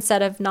of,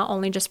 instead of not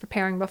only just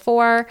preparing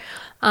before,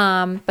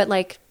 but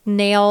like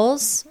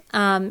nails,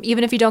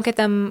 even if you don't get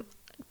them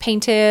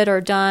painted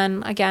or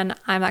done. Again,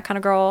 I'm that kind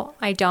of girl.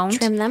 I don't.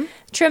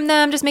 Trim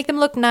them. Just make them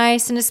look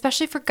nice. And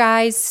especially for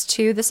guys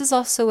too, this is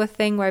also a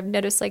thing where I've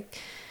noticed, like,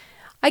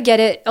 I get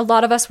it. A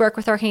lot of us work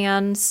with our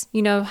hands,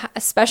 you know,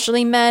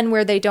 especially men,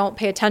 where they don't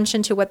pay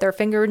attention to what their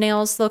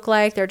fingernails look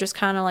like. They're just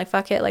kind of like,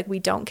 fuck it. Like, we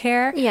don't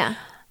care. Yeah.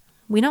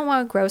 We don't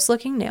want gross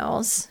looking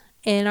nails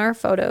in our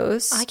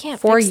photos. I can't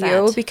for fix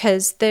you that.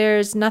 Because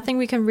there's nothing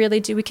we can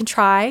really do. We can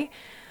try.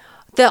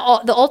 The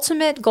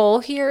ultimate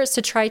goal here is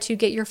to try to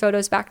get your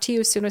photos back to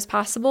you as soon as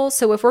possible.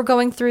 So if we're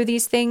going through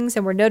these things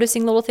and we're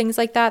noticing little things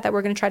like that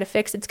we're going to try to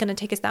fix, it's going to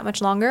take us that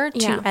much longer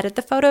to edit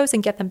the photos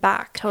and get them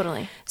back.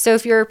 Totally. So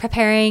if you're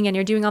preparing and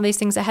you're doing all these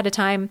things ahead of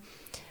time,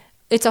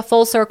 it's a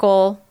full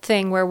circle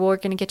thing where we're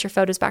going to get your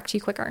photos back to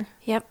you quicker.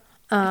 Yep.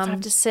 I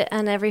have to sit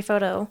on every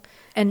photo.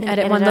 And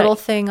edit one little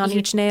thing on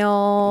each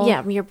nail.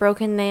 Yeah, your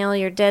broken nail,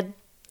 your dead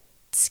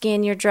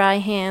skin, your dry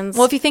hands.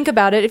 Well, if you think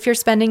about it, if you're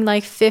spending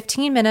like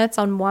 15 minutes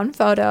on one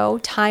photo,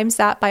 times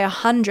that by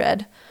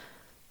 100.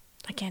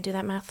 I can't do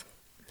that math.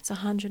 It's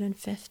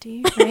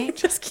 150, right?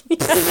 Just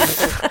kidding.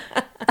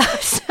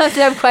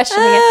 I'm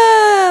questioning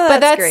it. But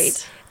that's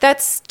great.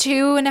 That's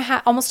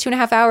almost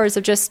 2.5 hours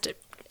of just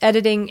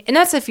editing. And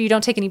that's if you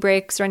don't take any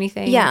breaks or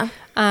anything. Yeah.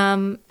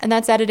 And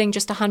that's editing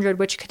just 100,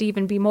 which could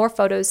even be more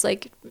photos.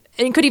 Like,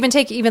 it could even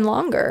take even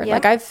longer.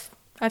 Yep. Like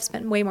I've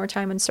spent way more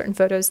time on certain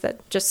photos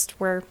that just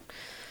were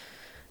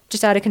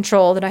just out of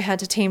control that I had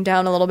to tame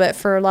down a little bit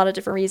for a lot of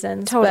different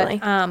reasons. Totally.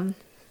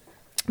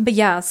 But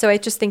yeah, so I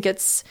just think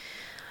it's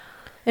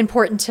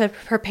important to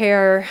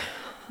prepare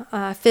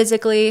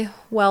physically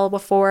well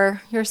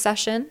before your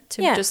session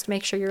to just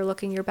make sure you're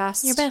looking your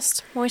best. Your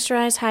best.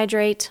 Moisturize,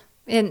 hydrate.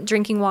 And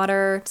drinking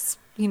water.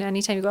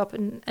 Anytime you go up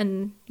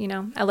and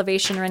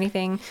elevation or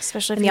anything.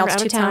 Especially if you're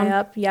out of town.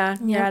 Up. Yeah,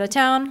 you're out of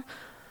town.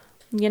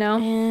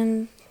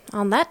 And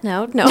on that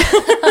note, no.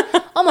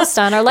 Almost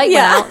done. Our light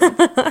went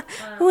out.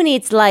 Who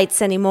needs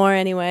lights anymore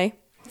anyway?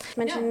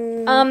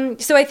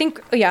 So I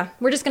think,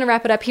 we're just going to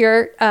wrap it up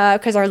here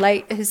because our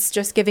light is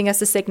just giving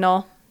us a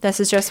signal. This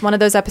is just one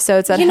of those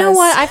episodes that know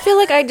what? I feel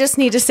like I just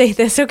need to say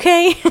this,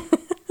 okay?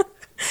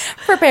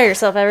 Prepare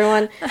yourself,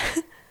 everyone.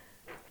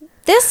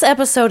 This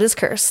episode is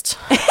cursed.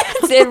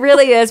 It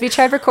really is. We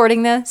tried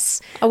recording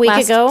this a week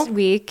ago.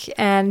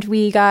 And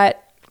we got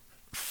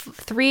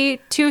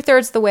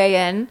 2/3 of the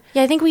way in.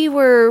 Yeah, I think we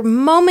were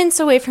moments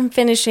away from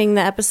finishing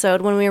the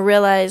episode when we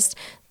realized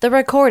the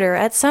recorder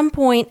at some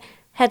point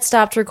had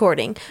stopped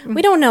recording.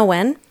 We don't know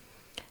when.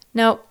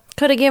 No.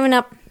 Could have given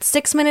up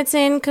 6 minutes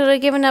in, could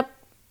have given up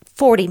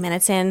 40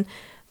 minutes in,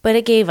 but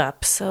it gave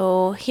up.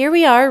 So here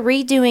we are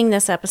redoing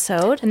this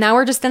episode. And now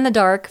we're just in the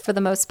dark for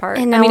the most part.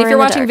 And if you're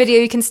watching video,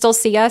 you can still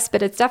see us,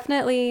 but it's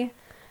definitely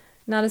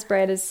not as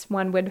bright as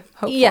one would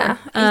hope for. Yeah,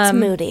 it's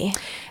moody.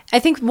 I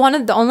think one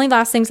of the only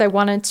last things I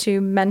wanted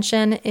to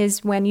mention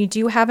is when you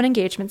do have an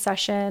engagement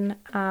session,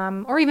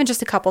 or even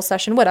just a couple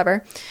session,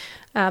 whatever.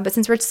 But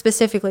since we're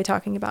specifically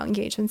talking about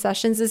engagement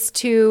sessions, is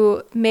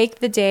to make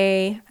the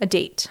day a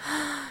date.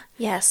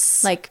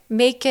 Yes. Like,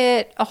 make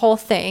it a whole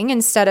thing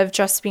instead of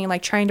just being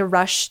like trying to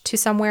rush to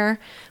somewhere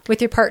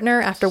with your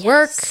partner after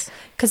work.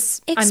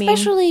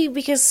 Especially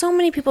because so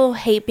many people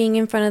hate being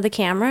in front of the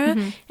camera,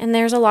 and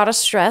there's a lot of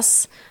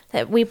stress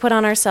that we put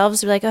on ourselves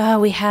to be like, oh,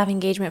 we have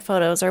engagement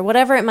photos or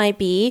whatever it might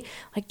be.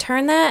 Like,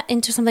 turn that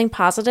into something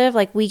positive.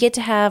 Like, we get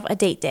to have a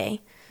date day.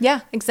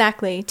 Yeah,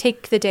 exactly.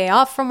 Take the day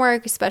off from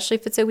work, especially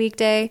if it's a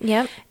weekday.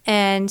 Yep.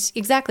 And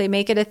exactly,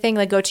 make it a thing.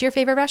 Like, go to your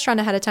favorite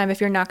restaurant ahead of time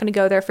if you're not going to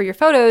go there for your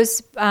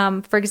photos.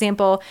 For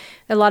example,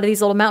 a lot of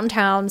these little mountain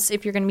towns,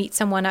 if you're going to meet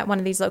someone at one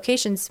of these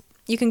locations,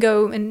 you can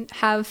go and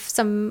have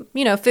some,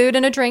 food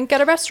and a drink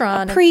at a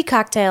restaurant. A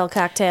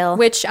pre-cocktail.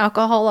 Which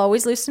alcohol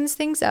always loosens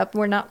things up.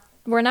 We're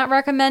not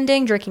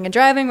recommending drinking and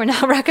driving. We're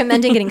not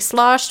recommending getting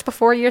sloshed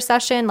before your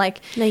session. Like,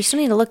 no, you still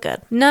need to look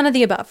good. None of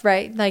the above,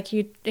 right? Like,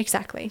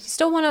 exactly. You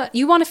still want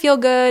to feel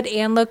good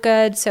and look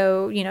good.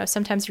 So,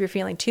 sometimes if you're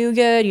feeling too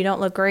good, you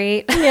don't look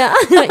great. Yeah.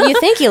 You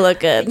think you look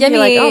good. You're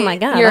like, oh my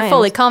God. You're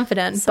fully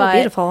confident. So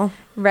beautiful.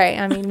 Right.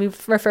 I mean, we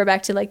refer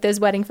back to like those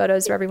wedding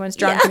photos where everyone's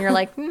drunk and you're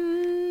like,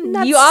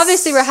 you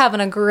obviously were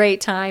having a great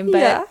time,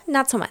 but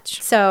not so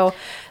much. So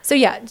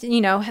yeah,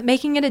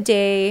 making it a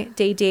day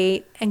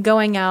date and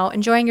going out,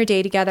 enjoying your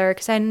day together.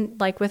 Because I'm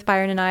like with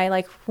Byron and I,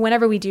 like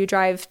whenever we do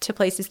drive to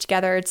places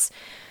together,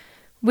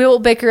 we'll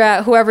bicker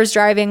at whoever's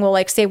driving will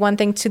like say one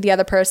thing to the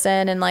other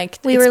person, and like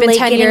it's been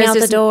 10 years, out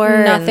the door,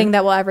 nothing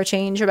that will ever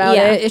change about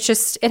it. It's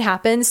just, it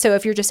happens. So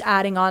if you're just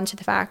adding on to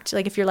the fact,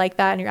 like if you're like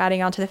that and you're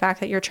adding on to the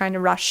fact that you're trying to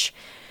rush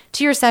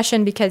to your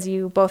session because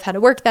you both had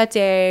to work that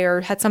day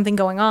or had something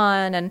going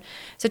on, and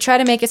so try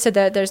to make it so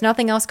that there's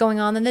nothing else going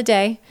on in the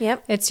day.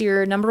 Yep. It's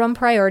your number one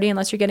priority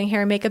unless you're getting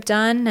hair and makeup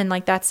done, and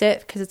like that's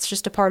it, because it's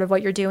just a part of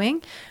what you're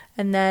doing.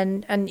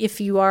 And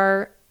if you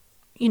are,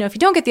 if you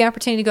don't get the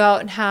opportunity to go out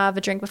and have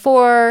a drink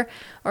before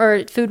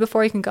or food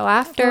before, you can go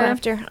after.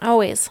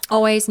 Always.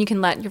 And you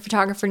can let your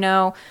photographer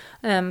know.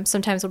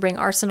 Sometimes we'll bring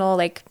Arsenal,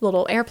 like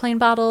little airplane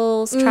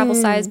bottles, travel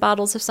size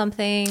bottles of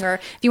something, or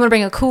if you want to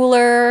bring a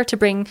cooler to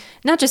bring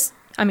not just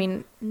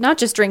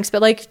drinks,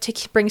 but like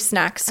to bring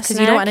snacks, because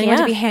you don't want anyone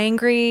to be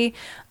hangry.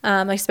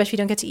 Like especially if you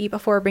don't get to eat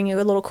before, bring you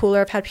a little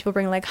cooler. I've had people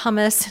bring like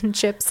hummus and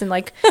chips and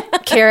like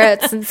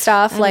carrots and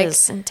stuff. That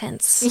is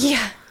intense.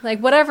 Yeah, like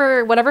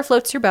whatever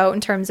floats your boat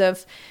in terms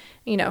of,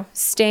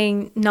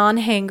 staying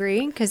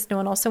non-hangry, because no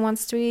one also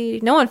wants to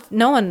be. No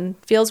one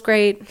feels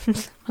great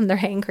when they're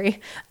hangry,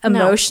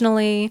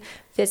 emotionally,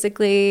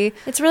 physically.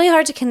 It's really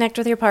hard to connect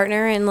with your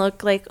partner and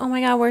look like, oh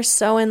my God, we're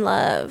so in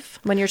love.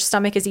 When your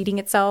stomach is eating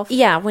itself.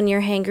 Yeah, when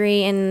you're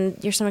hangry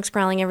and your stomach's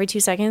growling every 2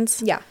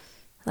 seconds. Yeah.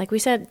 Like we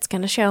said, it's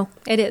going to show.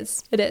 It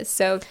is.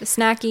 So the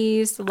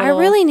snackies. I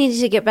really needed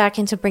to get back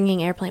into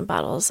bringing airplane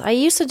bottles. I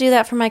used to do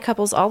that for my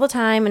couples all the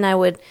time, and I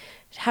would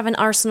have an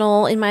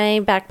Arsenal in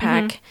my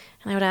backpack,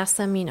 and I would ask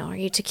them, are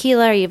you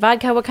tequila? Are you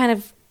vodka? What kind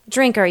of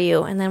drink are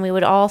you? And then we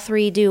would all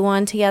three do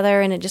one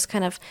together, and it just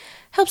kind of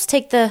helps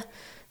take the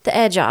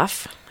edge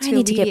off. I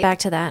need to get back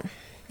to that.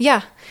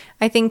 Yeah.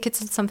 I think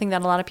it's something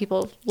that a lot of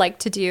people like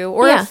to do.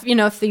 Or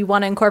if you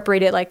want to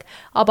incorporate it, like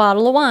a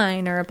bottle of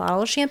wine or a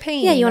bottle of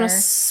champagne. Yeah, you want to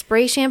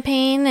spray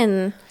champagne,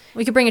 and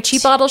we could bring a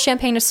cheap bottle of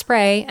champagne to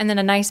spray and then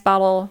a nice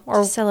bottle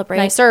or celebrate.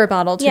 Nicer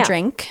bottle to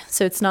drink.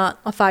 So it's not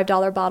a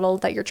 $5 bottle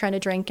that you're trying to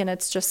drink and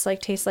it's just like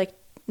tastes like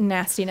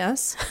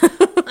nastiness.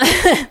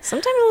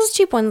 Sometimes those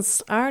cheap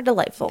ones are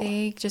delightful.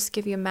 They just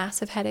give you a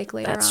massive headache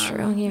later on. That's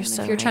true.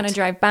 If you're trying to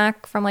drive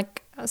back from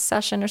like a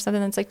session or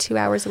something that's like 2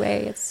 hours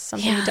away, it's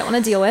something you don't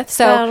want to deal with.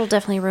 So that'll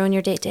definitely ruin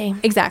your date day.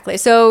 Exactly.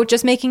 So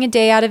just making a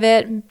day out of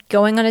it,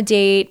 going on a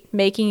date,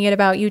 making it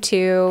about you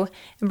two,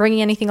 and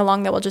bringing anything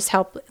along that will just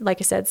help,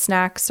 like I said,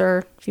 snacks,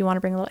 or if you want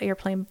to bring a little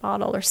airplane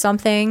bottle or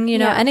something,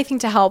 anything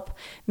to help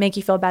make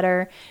you feel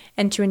better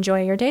and to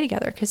enjoy your day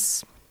together,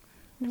 because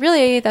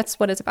really that's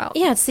what it's about.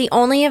 Yeah, it's the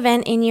only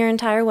event in your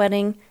entire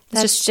wedding.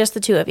 That's just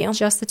the two of you.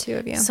 Just the two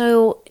of you.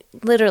 So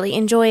literally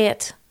enjoy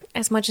it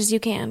as much as you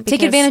can.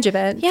 Take advantage of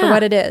it for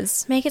what it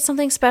is. Make it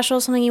something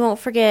special, something you won't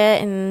forget.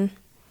 And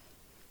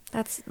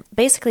that's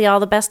basically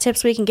all the best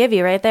tips we can give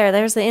you right there.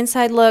 There's the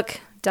inside look.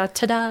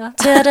 Da-ta-da.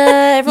 Ta-da,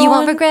 everyone. You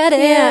won't regret it.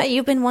 Yeah,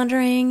 you've been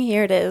wondering.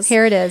 Here it is.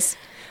 Here it is.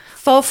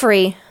 Faux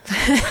free.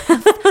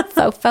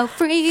 Faux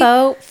free.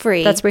 Faux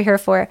free. That's what we're here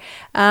for.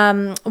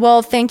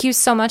 Well, thank you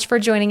so much for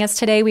joining us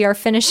today. We are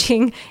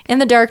finishing In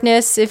the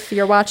Darkness. If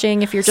you're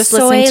watching, if you're just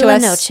listening to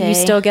us, you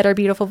still get our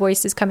beautiful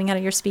voices coming out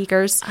of your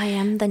speakers. I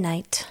am the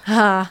night.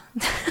 As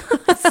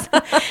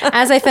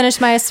I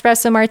finish my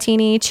espresso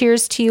martini,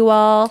 cheers to you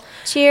all.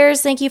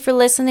 Cheers. Thank you for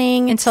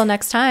listening. Until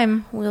next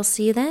time. We'll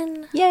see you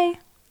then. Yay.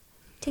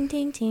 Ting,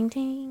 ting, ting,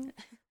 ting.